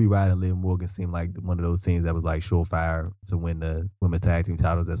 Ruby Riott and Liv Morgan seemed like one of those teams that was like surefire to win the women's tag team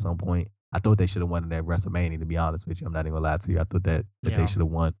titles at some point. I thought they should have won it at WrestleMania. To be honest with you, I'm not even gonna lie to you. I thought that they Yeah. should have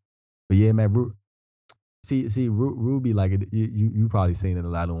won. But yeah, man, see, Ruby, like you probably seen it a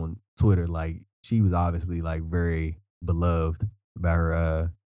lot on Twitter. Like she was obviously like very beloved by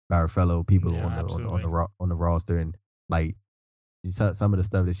her fellow people Yeah, absolutely. on the roster, and like some of the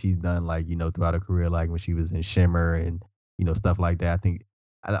stuff that she's done, like throughout her career, like when she was in Shimmer and stuff like that. I think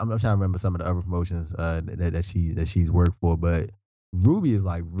I'm trying to remember some of the other promotions that she's worked for, but Ruby is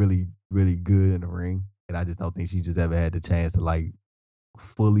like really really good in the ring, and I just don't think she just ever had the chance to like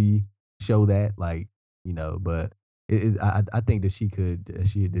fully show that, like but I think that she could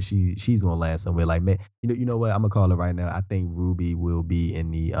she's gonna land somewhere. Like, man, you know what, I'm gonna call her right now. I think Ruby will be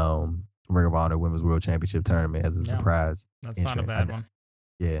in the Ring of Honor Women's World Championship tournament as a Yeah. surprise That's not a entrant. bad one.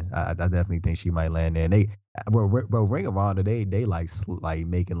 Yeah, I definitely think she might land there. And bro, Ring of Honor, they like like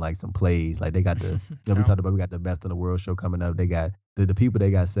making like some plays. Like they got we Yeah. talked about, we got the Best in the World show coming up. They got the people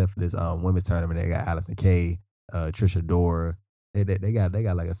they got set for this women's tournament. They got Allison Kay, Trisha Dora. They got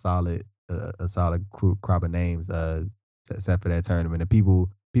like a solid crop of names set for that tournament. And people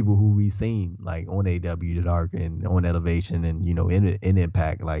who we seen like on AW the Dark and on Elevation and in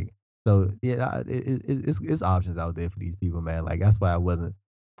Impact. Like, so yeah, it's options out there for these people, man. Like that's why I wasn't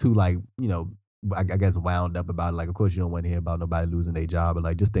too like I guess wound up about it. Like, of course you don't want to hear about nobody losing their job, but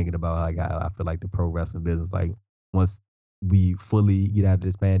like just thinking about like I feel like the pro wrestling business, like once we fully get out of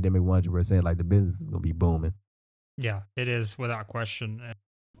this pandemic 100%, like the business is gonna be booming. Yeah, it is without question. And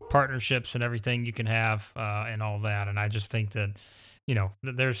partnerships and everything you can have and all that. And I just think that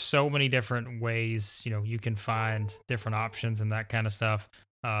there's so many different ways, you can find different options and that kind of stuff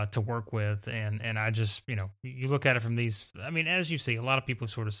to work with. And I just, you look at it from these, I mean, as you see, a lot of people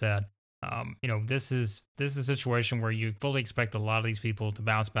sort of said, this is a situation where you fully expect a lot of these people to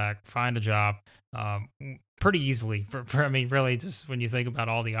bounce back, find a job, pretty easily. I mean, really, just when you think about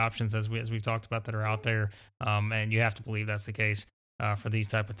all the options as we've talked about that are out there, and you have to believe that's the case for these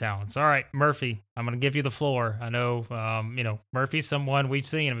type of talents. All right, Murphy, I'm going to give you the floor. I know, Murphy's someone we've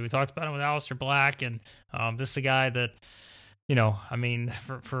seen. I mean, we talked about him with Aleister Black, and this is a guy that, I mean,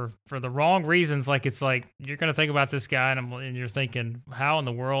 for the wrong reasons, like it's like you're going to think about this guy, and you're thinking, how in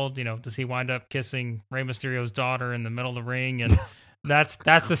the world, does he wind up kissing Rey Mysterio's daughter in the middle of the ring? And that's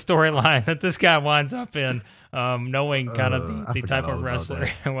the storyline that this guy winds up in, knowing kind of the type of wrestler.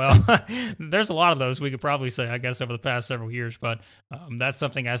 Well, there's a lot of those we could probably say, I guess, over the past several years, but that's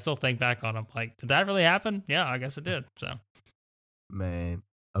something I still think back on. I'm like, did that really happen? Yeah, I guess it did. So, Man,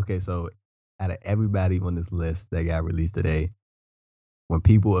 okay, so out of everybody on this list that got released today, when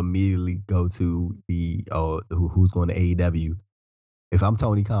people immediately go to the who's going to AEW, if I'm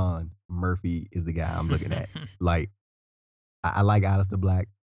Tony Khan, Murphy is the guy I'm looking at. Like, I like Aleister Black.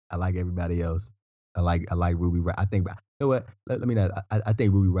 I like everybody else. I like Ruby Riott. I think, you know what? Let me not. I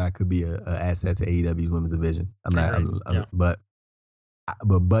think Ruby Riott could be a asset to AEW's women's division. Yeah. But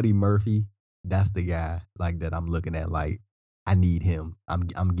Buddy Murphy, that's the guy like that I'm looking at. Like, I need him.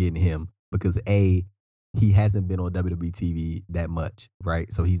 I'm getting him because he hasn't been on WWE TV that much,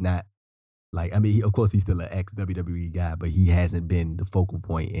 right? So he's not like, I mean, of course he's still an ex WWE guy, but he hasn't been the focal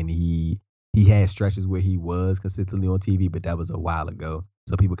point, and he had stretches where he was consistently on TV, but that was a while ago,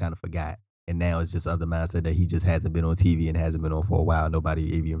 so people kind of forgot. And now it's just of the mindset that he just hasn't been on TV and hasn't been on for a while. Nobody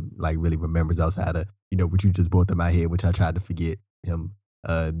even like really remembers outside of what you just brought to my head, which I tried to forget him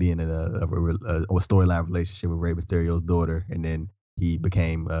being in a storyline relationship with Rey Mysterio's daughter, and then he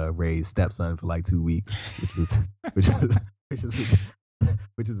became Rey's stepson for like 2 weeks, which was which was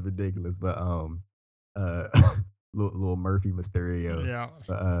which is ridiculous. But little Murphy Mysterio.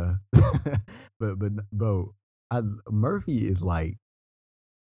 yeah. But bro, Murphy is like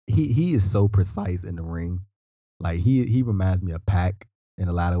he is so precise in the ring. Like he reminds me of Pac in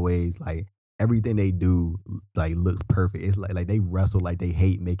a lot of ways. Like everything they do like looks perfect. It's like they wrestle like they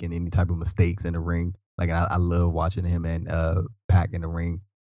hate making any type of mistakes in the ring. Like I love watching him and Pac in the ring.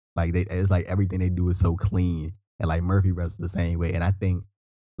 Like it's like everything they do is so clean, and like Murphy wrestles the same way. And I think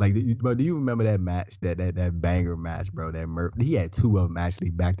like, but do you remember that match, that banger match, bro? He had two of them actually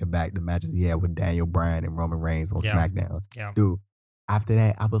back to back. The matches he had with Daniel Bryan and Roman Reigns on SmackDown. Yeah. Dude, after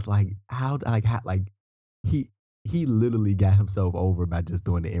that, I was like, how he literally got himself over by just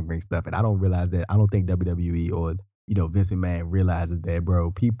doing the in-ring stuff. And I don't realize that. I don't think WWE or Vince McMahon realizes that,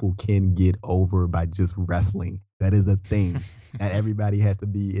 bro. People can get over by just wrestling. That is a thing. Not everybody has to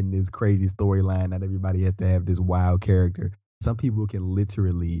be in this crazy storyline. Not everybody has to have this wild character. Some people can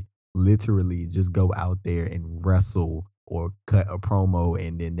literally just go out there and wrestle or cut a promo,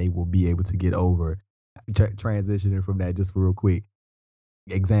 and then they will be able to get over. Transitioning from that just real quick.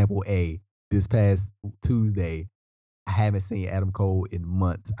 Example A, this past Tuesday, I haven't seen Adam Cole in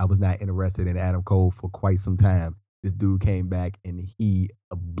months. I was not interested in Adam Cole for quite some time. This dude came back and he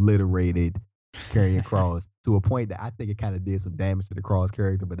obliterated Karrion Kross to a point that I think it kind of did some damage to the Kross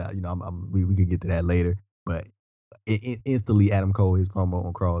character, but we could get to that later. But instantly, Adam Cole, his promo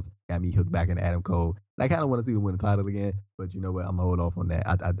on Kross got me hooked back into Adam Cole. And I kind of want to see him win the title again, but you know what? I'm gonna hold off on that.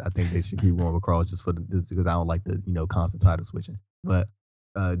 I think they should keep going with Kross just because I don't like the constant title switching. But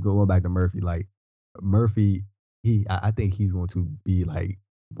going back to Murphy, like Murphy, I think he's going to be like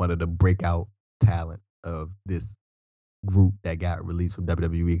one of the breakout talent of this group that got released from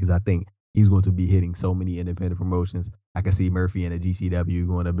WWE, because I think he's going to be hitting so many independent promotions. I can see Murphy in a GCW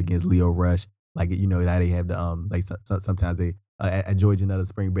going up against Leo Rush. Like, now they have the sometimes they at Georgia and other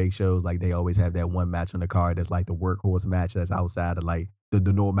spring break shows, like they always have that one match on the card that's like the workhorse match that's outside of like the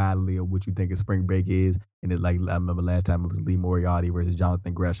normality of what you think a spring break is. And it, like, I remember last time it was Lee Moriarty versus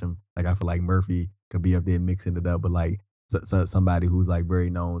Jonathan Gresham. Like, I feel like Murphy could be up there mixing it up, but like somebody who's like very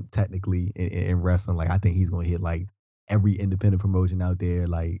known technically in wrestling, like I think he's gonna hit like every independent promotion out there.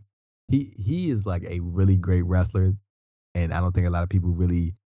 Like he is like a really great wrestler, and I don't think a lot of people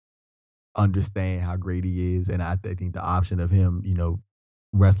really understand how great he is. And I think the option of him,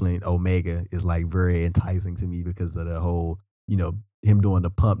 wrestling Omega is like very enticing to me because of the whole, him doing the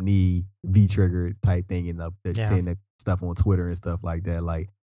pump knee V trigger type thing and saying that stuff on Twitter and stuff like that. Like,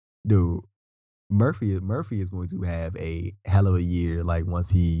 dude, Murphy is going to have a hell of a year. Like once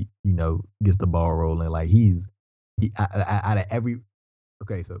he, gets the ball rolling. Like out of every,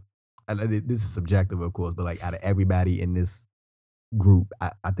 okay, so this is subjective, of course, but like out of everybody in this group,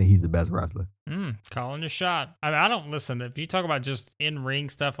 I think he's the best wrestler. Calling your shot. I mean, I don't listen. If you talk about just in ring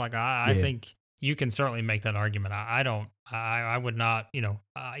stuff, like I Yeah, think you can certainly make that argument. I don't. I would not.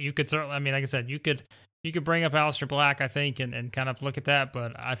 You could certainly. I mean, like I said, you could bring up Aleister Black, I think, and kind of look at that.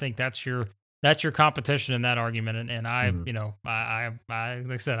 But I think that's your competition in that argument. And I, mhm.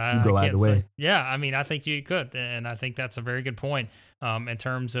 like I said, You I go out can't the way. say. Yeah, I mean, I think you could, and I think that's a very good point. In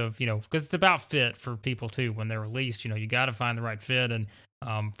terms of because it's about fit for people too when they're released. You got to find the right fit, and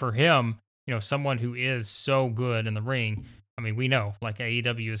for him someone who is so good in the ring. I mean, we know like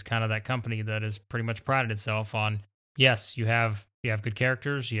AEW is kind of that company that has pretty much prided itself on, yes, you have good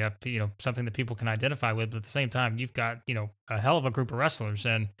characters, you have something that people can identify with, but at the same time, you've got a hell of a group of wrestlers,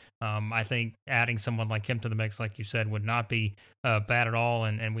 and I think adding someone like him to the mix, like you said, would not be bad at all.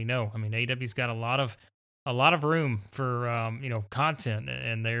 And we know, I mean, AEW's got a lot of room for content,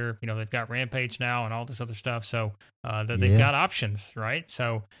 and they've got Rampage now and all this other stuff, so that they've Yeah. got options, right?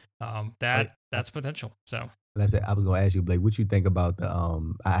 So that's potential. So Like I said, I was gonna ask you, Blake, what you think about the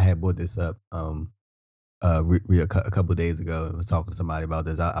I had brought this up a couple days ago and was talking to somebody about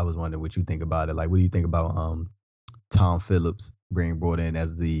this. I was wondering what you think about it. Like, what do you think about Tom Phillips being brought in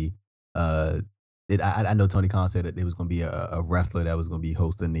as the uh I know Tony Khan said that there was gonna be a wrestler that was gonna be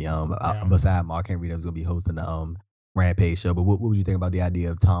hosting the yeah. beside Mark Henry that was gonna be hosting the Rampage show. But what would you think about the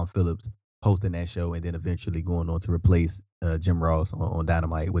idea of Tom Phillips hosting that show and then eventually going on to replace Jim Ross on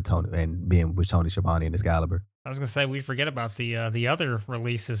Dynamite with Tony and being with Tony Schiavone and Excalibur? I was gonna say we forget about the other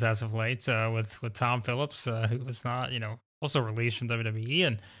releases as of late with Tom Phillips, who was not also released from WWE,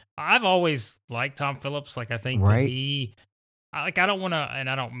 and I've always liked Tom Phillips. Like I think that Right? I don't want to, and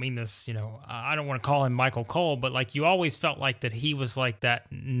I don't mean this, I don't want to call him Michael Cole, but like you always felt like that he was like that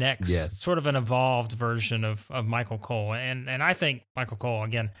next Yes. sort of an evolved version of Michael Cole, and I think Michael Cole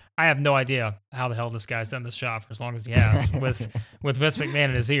again. I have no idea how the hell this guy's done this job for as long as he has with Vince McMahon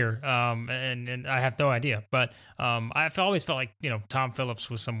in his ear, and I have no idea, but I've always felt like Tom Phillips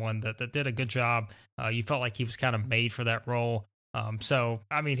was someone that did a good job. You felt like he was kind of made for that role. So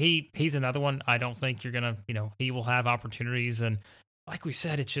I mean, he's another one. I don't think you're gonna, he will have opportunities, and like we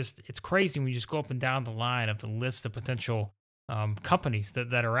said, it's crazy when you just go up and down the line of the list of potential companies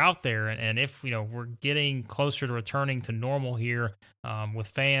that are out there, and if we're getting closer to returning to normal here with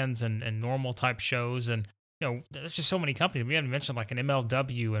fans and normal type shows, and there's just so many companies. We haven't mentioned like an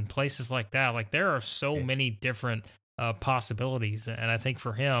MLW and places like that. Like there are so many different possibilities, and I think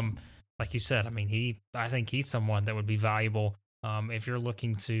for him, like you said, I mean, I think he's someone that would be valuable if you're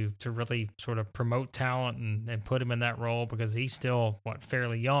looking to really sort of promote talent and put him in that role because he's still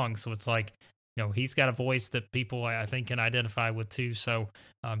fairly young, so it's like he's got a voice that people I think can identify with too. So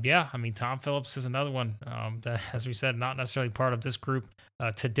yeah, I mean Tom Phillips is another one that, as we said, not necessarily part of this group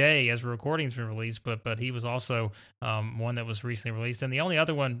today as recording's been released, but he was also one that was recently released. And the only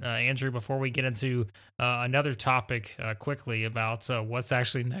other one, Andrew, before we get into another topic quickly about what's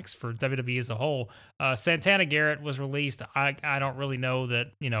actually next for WWE as a whole, Santana Garrett was released. I don't really know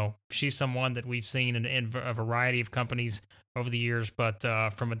that she's someone that we've seen in a variety of companies over the years, but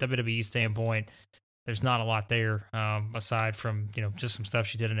from a WWE standpoint, there's not a lot there aside from just some stuff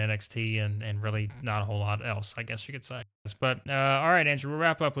she did in NXT and really not a whole lot else, I guess you could say. But all right, Andrew, we'll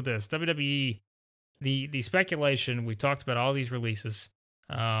wrap up with this WWE. The speculation we talked about all these releases.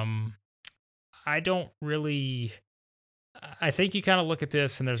 I don't really. I think you kind of look at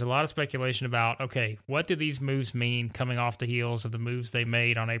this, and there's a lot of speculation about, okay, what do these moves mean coming off the heels of the moves they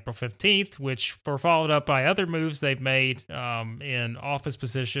made on April 15th, which were followed up by other moves they've made in office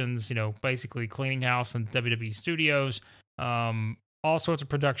positions, basically cleaning house in WWE studios, all sorts of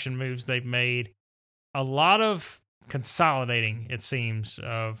production moves they've made. A lot of consolidating, it seems,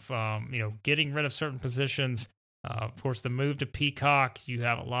 of, getting rid of certain positions. Of course, the move to Peacock, you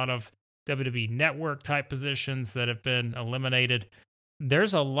have a lot of WWE network type positions that have been eliminated.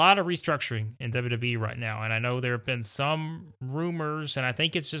 There's a lot of restructuring in WWE right now. And I know there have been some rumors, and I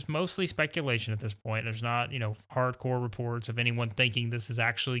think it's just mostly speculation at this point. There's not, hardcore reports of anyone thinking this is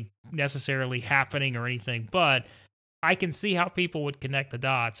actually necessarily happening or anything. But I can see how people would connect the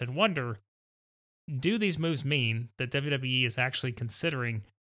dots and wonder, do these moves mean that WWE is actually considering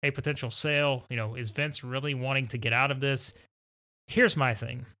a potential sale? Is Vince really wanting to get out of this? Here's my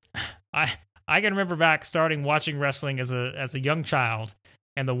thing. I can remember back starting watching wrestling as a young child,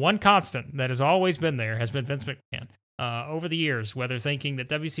 and the one constant that has always been there has been Vince McMahon. Over the years, whether thinking that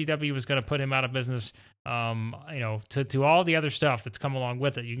WCW was going to put him out of business, to all the other stuff that's come along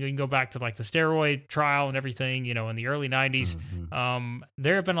with it. You can go back to like the steroid trial and everything, in the early 90s. Hmm.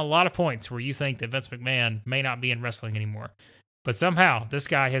 There have been a lot of points where you think that Vince McMahon may not be in wrestling anymore. But somehow this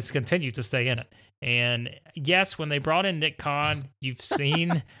guy has continued to stay in it. And yes, when they brought in Nick Khan, you've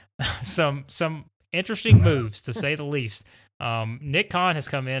seen some interesting moves to say the least. Nick Khan has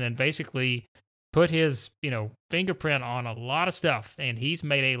come in and basically put his fingerprint on a lot of stuff, and he's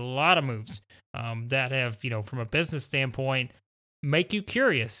made a lot of moves that have from a business standpoint make you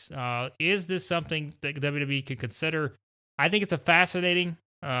curious. Is this something that WWE could consider? I think it's a fascinating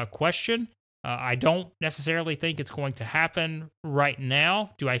question. I don't necessarily think it's going to happen right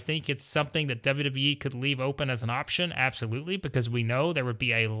now. Do I think it's something that WWE could leave open as an option? Absolutely, because we know there would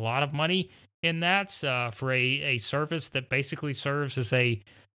be a lot of money in that for a service that basically serves as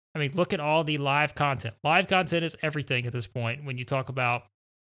look at all the live content. Live content is everything at this point when you talk about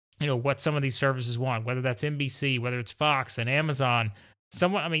what some of these services want, whether that's NBC, whether it's Fox and Amazon.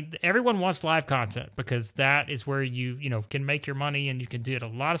 Everyone wants live content because that is where you can make your money, and you can do a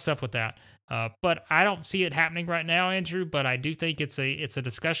lot of stuff with that. But I don't see it happening right now, Andrew. But I do think it's a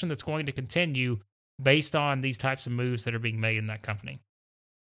discussion that's going to continue based on these types of moves that are being made in that company.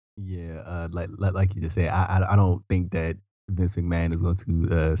 Yeah, like you just said, I don't think that Vince McMahon is going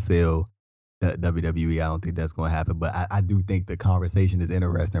to sell the WWE. I don't think that's going to happen. But I do think the conversation is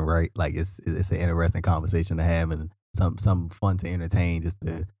interesting, right? Like it's an interesting conversation to have, and some fun to entertain, just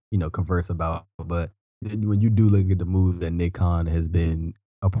to converse about. But when you do look at the moves that Nick Khan has been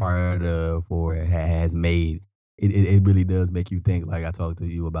a part of or has made, it really does make you think. Like I talked to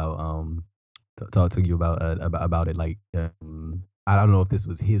you about about it. Like I don't know if this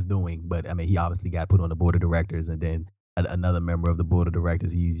was his doing, but I mean he obviously got put on the board of directors, and then another member of the board of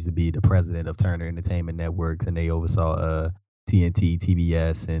directors. He used to be the president of Turner Entertainment Networks, and they oversaw TNT,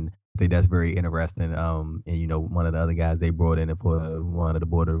 TBS, and I think that's very interesting. And one of the other guys they brought in for one of the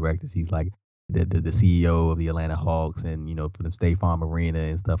board of directors, he's like the CEO of the Atlanta Hawks, and for the State Farm Arena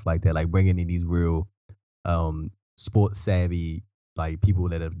and stuff like that. Like bringing in these real sports savvy like people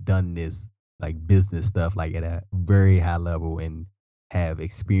that have done this like business stuff like at a very high level and have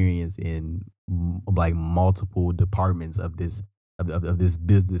experience in like multiple departments of this of this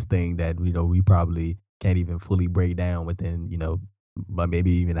business thing that we probably can't even fully break down within but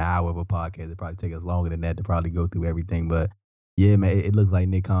maybe even an hour of a podcast. It probably take us longer than that to probably go through everything. But yeah, man, it looks like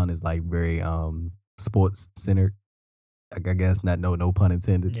Nick Khan is like very sports centered. Like, I guess not, no pun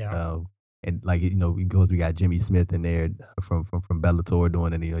intended. Yeah. And like because we got Jimmy Smith in there from Bellator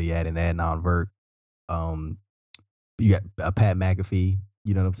doing it. You had an Adnan Vert. Um, you got Pat McAfee.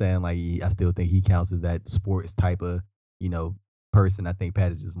 You know what I'm saying? Like I still think he counts as that sports type of person. I think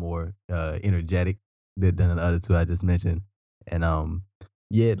Pat is just more energetic than the other two I just mentioned. And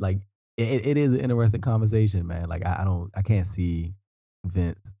yeah, like it is an interesting conversation, man. Like I can't see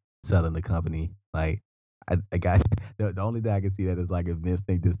Vince selling the company. Like I got the only thing I can see that is like if Vince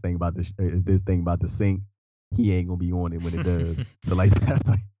think this thing about this thing about the sink, he ain't gonna be on it when it does. So like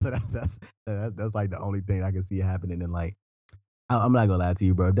that's like the only thing I can see happening. And like I'm not gonna lie to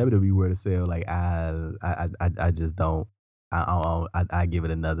you, bro. If WWE were to sell, like I just don't. I give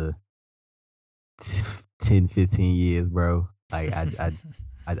it another 10, 15 years, bro. Like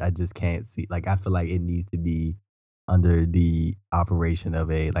I just can't see. Like I feel like it needs to be under the operation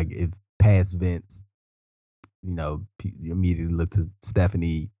of a like if past Vince, immediately look to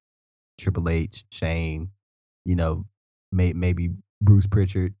Stephanie, Triple H, Shane, maybe Bruce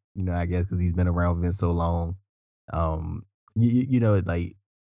Pritchard, I guess because he's been around Vince so long. Like,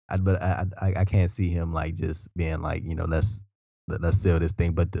 I can't see him like just being like, let's sell this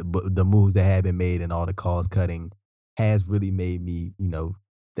thing. But the moves that have been made and all the cost cutting has really made me,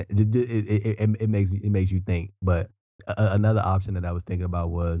 it makes you think. But another option that I was thinking about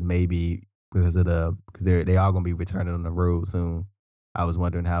was maybe because they are going to be returning on the road soon. I was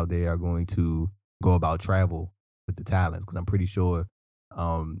wondering how they are going to go about travel with the talents because I'm pretty sure,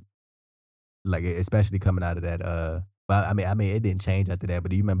 like especially coming out of that. But I mean, it didn't change after that.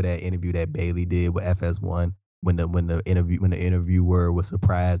 But do you remember that interview that Bailey did with FS1 when the interviewer was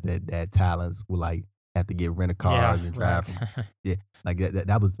surprised that talents would like have to get rent a cars and drive right. from, yeah, like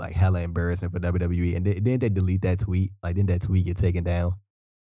that was like hella embarrassing for WWE. And didn't they delete that tweet? Like didn't that tweet get taken down?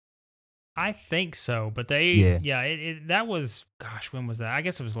 I think so, but Yeah, that was, gosh, when was that? I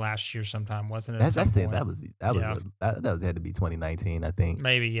guess it was last year sometime, wasn't it? At some that's it. point, yeah, That had to be 2019, I think.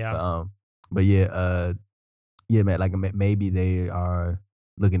 maybe, yeah. But but yeah, yeah, man. Like maybe they are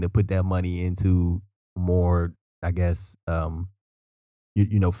looking to put that money into more, I guess,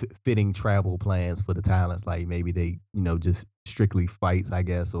 fitting travel plans for the talents. Like maybe they, just strictly fights, I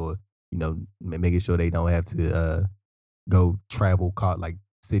guess, or making sure they don't have to go travel car like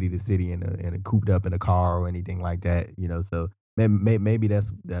city to city in a cooped up in a car or anything like that. So maybe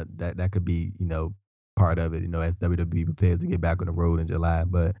that could be part of it, as WWE prepares to get back on the road in July.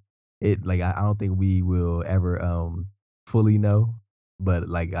 But I don't think we will ever fully know. But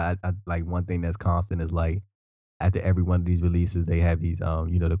I like one thing that's constant is like after every one of these releases, they have these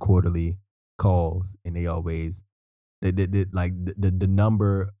the quarterly calls, and they always the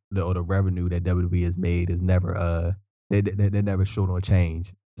number or the revenue that WWE has made is never they never showed on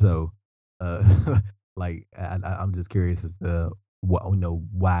change. So I'm just curious as to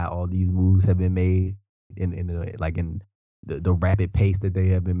why all these moves have been made in the rapid pace that they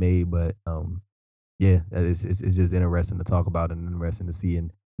have been made. But yeah, it's just interesting to talk about and interesting to see.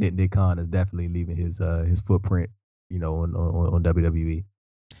 And Nick Khan is definitely leaving his footprint, on WWE.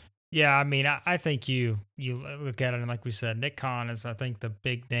 Yeah, I mean, I think you look at it, and like we said, Nick Khan is, I think, the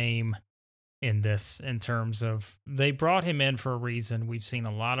big name in this, in terms of they brought him in for a reason. We've seen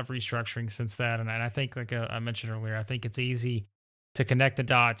a lot of restructuring since that, and I think, like I mentioned earlier, I think it's easy to connect the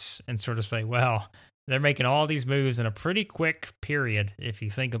dots and sort of say, well, they're making all these moves in a pretty quick period if you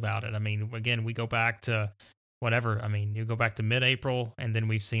think about it. I mean, again, we go back to whatever. I mean, you go back to mid-April, and then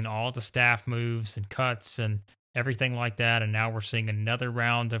we've seen all the staff moves and cuts and everything like that, and now we're seeing another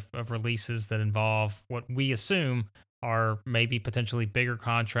round of releases that involve what we assume are maybe potentially bigger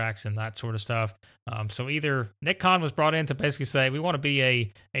contracts and that sort of stuff. So either Nick Khan was brought in to basically say we want to be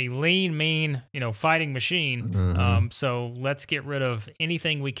a lean, mean, fighting machine. Mm-hmm. So let's get rid of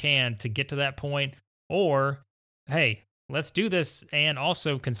anything we can to get to that point, or hey, let's do this and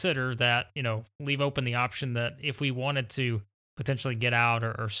also consider that leave open the option that if we wanted to potentially get out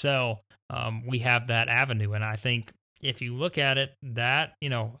or sell, we have that avenue. And I think if you look at it, that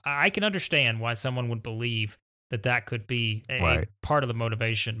I can understand why someone would believe that could be a Right. part of the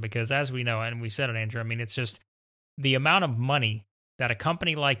motivation, because as we know, and we said it, Andrew, I mean, it's just the amount of money that a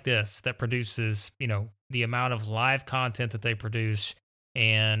company like this that produces, the amount of live content that they produce,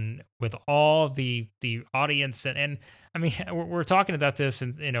 and with all the audience, and I mean, we're talking about this,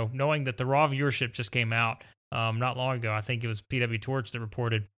 and knowing that the Raw viewership just came out not long ago. I think it was PW Torch that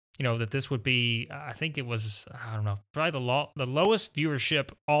reported, that this would be, I think it was, I don't know, probably the lowest viewership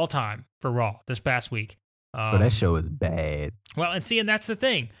all time for Raw this past week. But that show is bad. Well, and that's the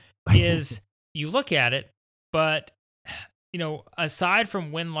thing is you look at it, but aside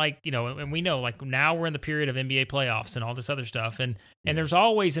from when, and we know, like, now we're in the period of NBA playoffs and all this other stuff, and there's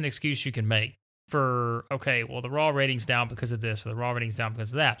always an excuse you can make for, okay, well, the Raw ratings down because of this, or the Raw ratings down because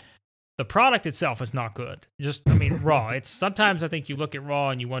of that. The product itself is not good. Raw. It's sometimes I think you look at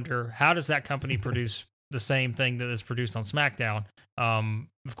Raw and you wonder, how does that company produce the same thing that is produced on SmackDown?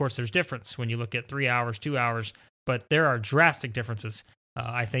 Of course, there's difference when you look at 3 hours, 2 hours, but there are drastic differences,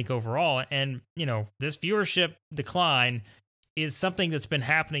 I think, overall. And, this viewership decline is something that's been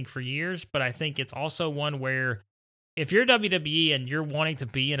happening for years, but I think it's also one where if you're WWE and you're wanting to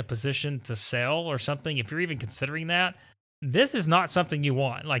be in a position to sell or something, if you're even considering that, this is not something you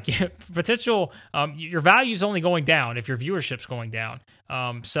want. Like, potential, your value is only going down if your viewership's going down.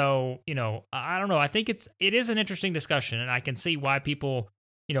 So, I don't know. I think it is an interesting discussion, and I can see why people,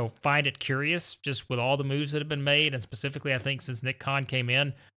 find it curious just with all the moves that have been made. And specifically, I think since Nick Khan came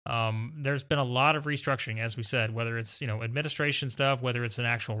in, there's been a lot of restructuring, as we said, whether it's, administration stuff, whether it's an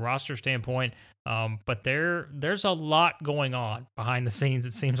actual roster standpoint. But there's a lot going on behind the scenes,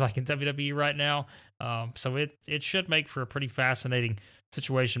 it seems like, in WWE right now. So it should make for a pretty fascinating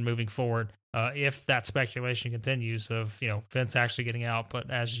situation moving forward, if that speculation continues of, Vince actually getting out.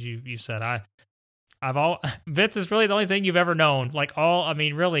 But as you said, Vince is really the only thing you've ever known.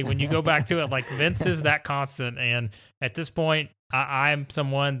 Really, when you go back to it, like, Vince is that constant. And at this point, I'm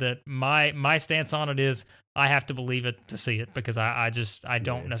someone that my stance on it is I have to believe it to see it, because I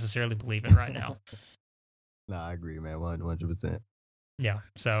don't necessarily believe it right now. No, I agree, man. 100%. Yeah,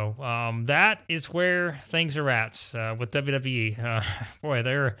 so that is where things are at with WWE. Boy,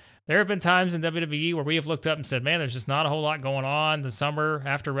 there have been times in WWE where we have looked up and said, man, there's just not a whole lot going on the summer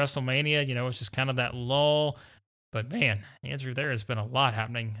after WrestleMania. It's just kind of that lull. But man, Andrew, there has been a lot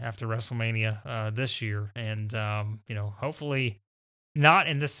happening after WrestleMania this year, and hopefully not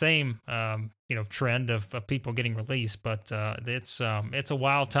in the same trend of people getting released, but it's a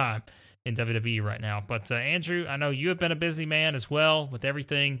wild time in WWE right now. But Andrew, I know you have been a busy man as well with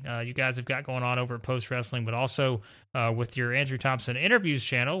everything you guys have got going on over at Post Wrestling, but also with your Andrew Thompson Interviews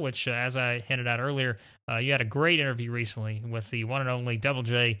channel, which, as I hinted at earlier, you had a great interview recently with the one and only Double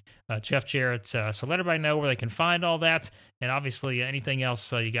J, Jeff Jarrett. So let everybody know where they can find all that, and obviously anything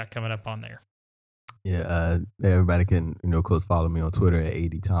else you got coming up on there. Yeah, everybody can, of course, follow me on Twitter at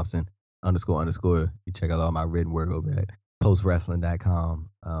 @AD_Thompson__. You check out all my written work over at postwrestling.com.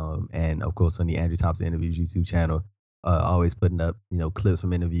 And of course, on the Andrew Thompson Interviews YouTube channel, always putting up, clips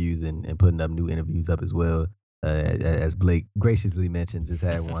from interviews and putting up new interviews up as well. As Blake graciously mentioned, just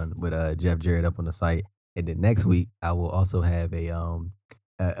had one with Jeff Jarrett up on the site. And then next week I will also have a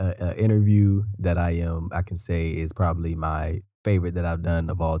interview that I can say is probably my favorite that I've done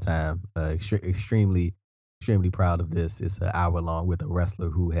of all time. Extremely proud of this. It's an hour long with a wrestler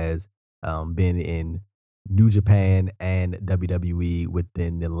who has been in New Japan and WWE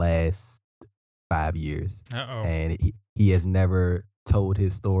within the last 5 years, Uh-oh. and he has never told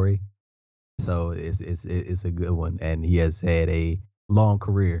his story, so it's a good one, and he has had a long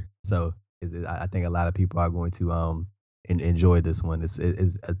career. So I think a lot of people are going to enjoy this one.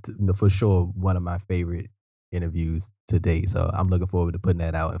 It's for sure one of my favorite interviews to date. So I'm looking forward to putting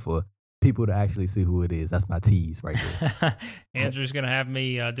that out and for people to actually see who it is. That's my tease right there. Andrew's going to have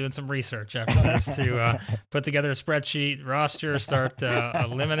me doing some research after this to put together a spreadsheet, roster, start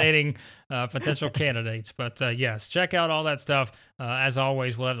eliminating potential candidates. But yes, check out all that stuff. As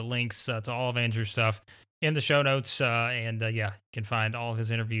always, we'll have the links to all of Andrew's stuff in the show notes. And you can find all of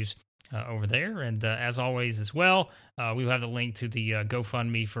his interviews over there. And as always, as well, we will have the link to the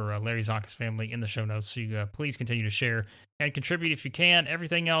GoFundMe for Larry Zonka's family in the show notes. So you please continue to share and contribute if you can.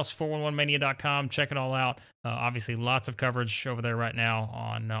 Everything else, 411mania.com. Check it all out. Obviously, lots of coverage over there right now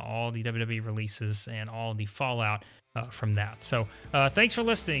on all the WWE releases and all the fallout from that. So thanks for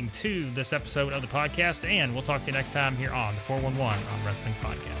listening to this episode of the podcast, and we'll talk to you next time here on the 411 on Wrestling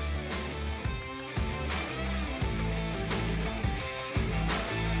Podcast.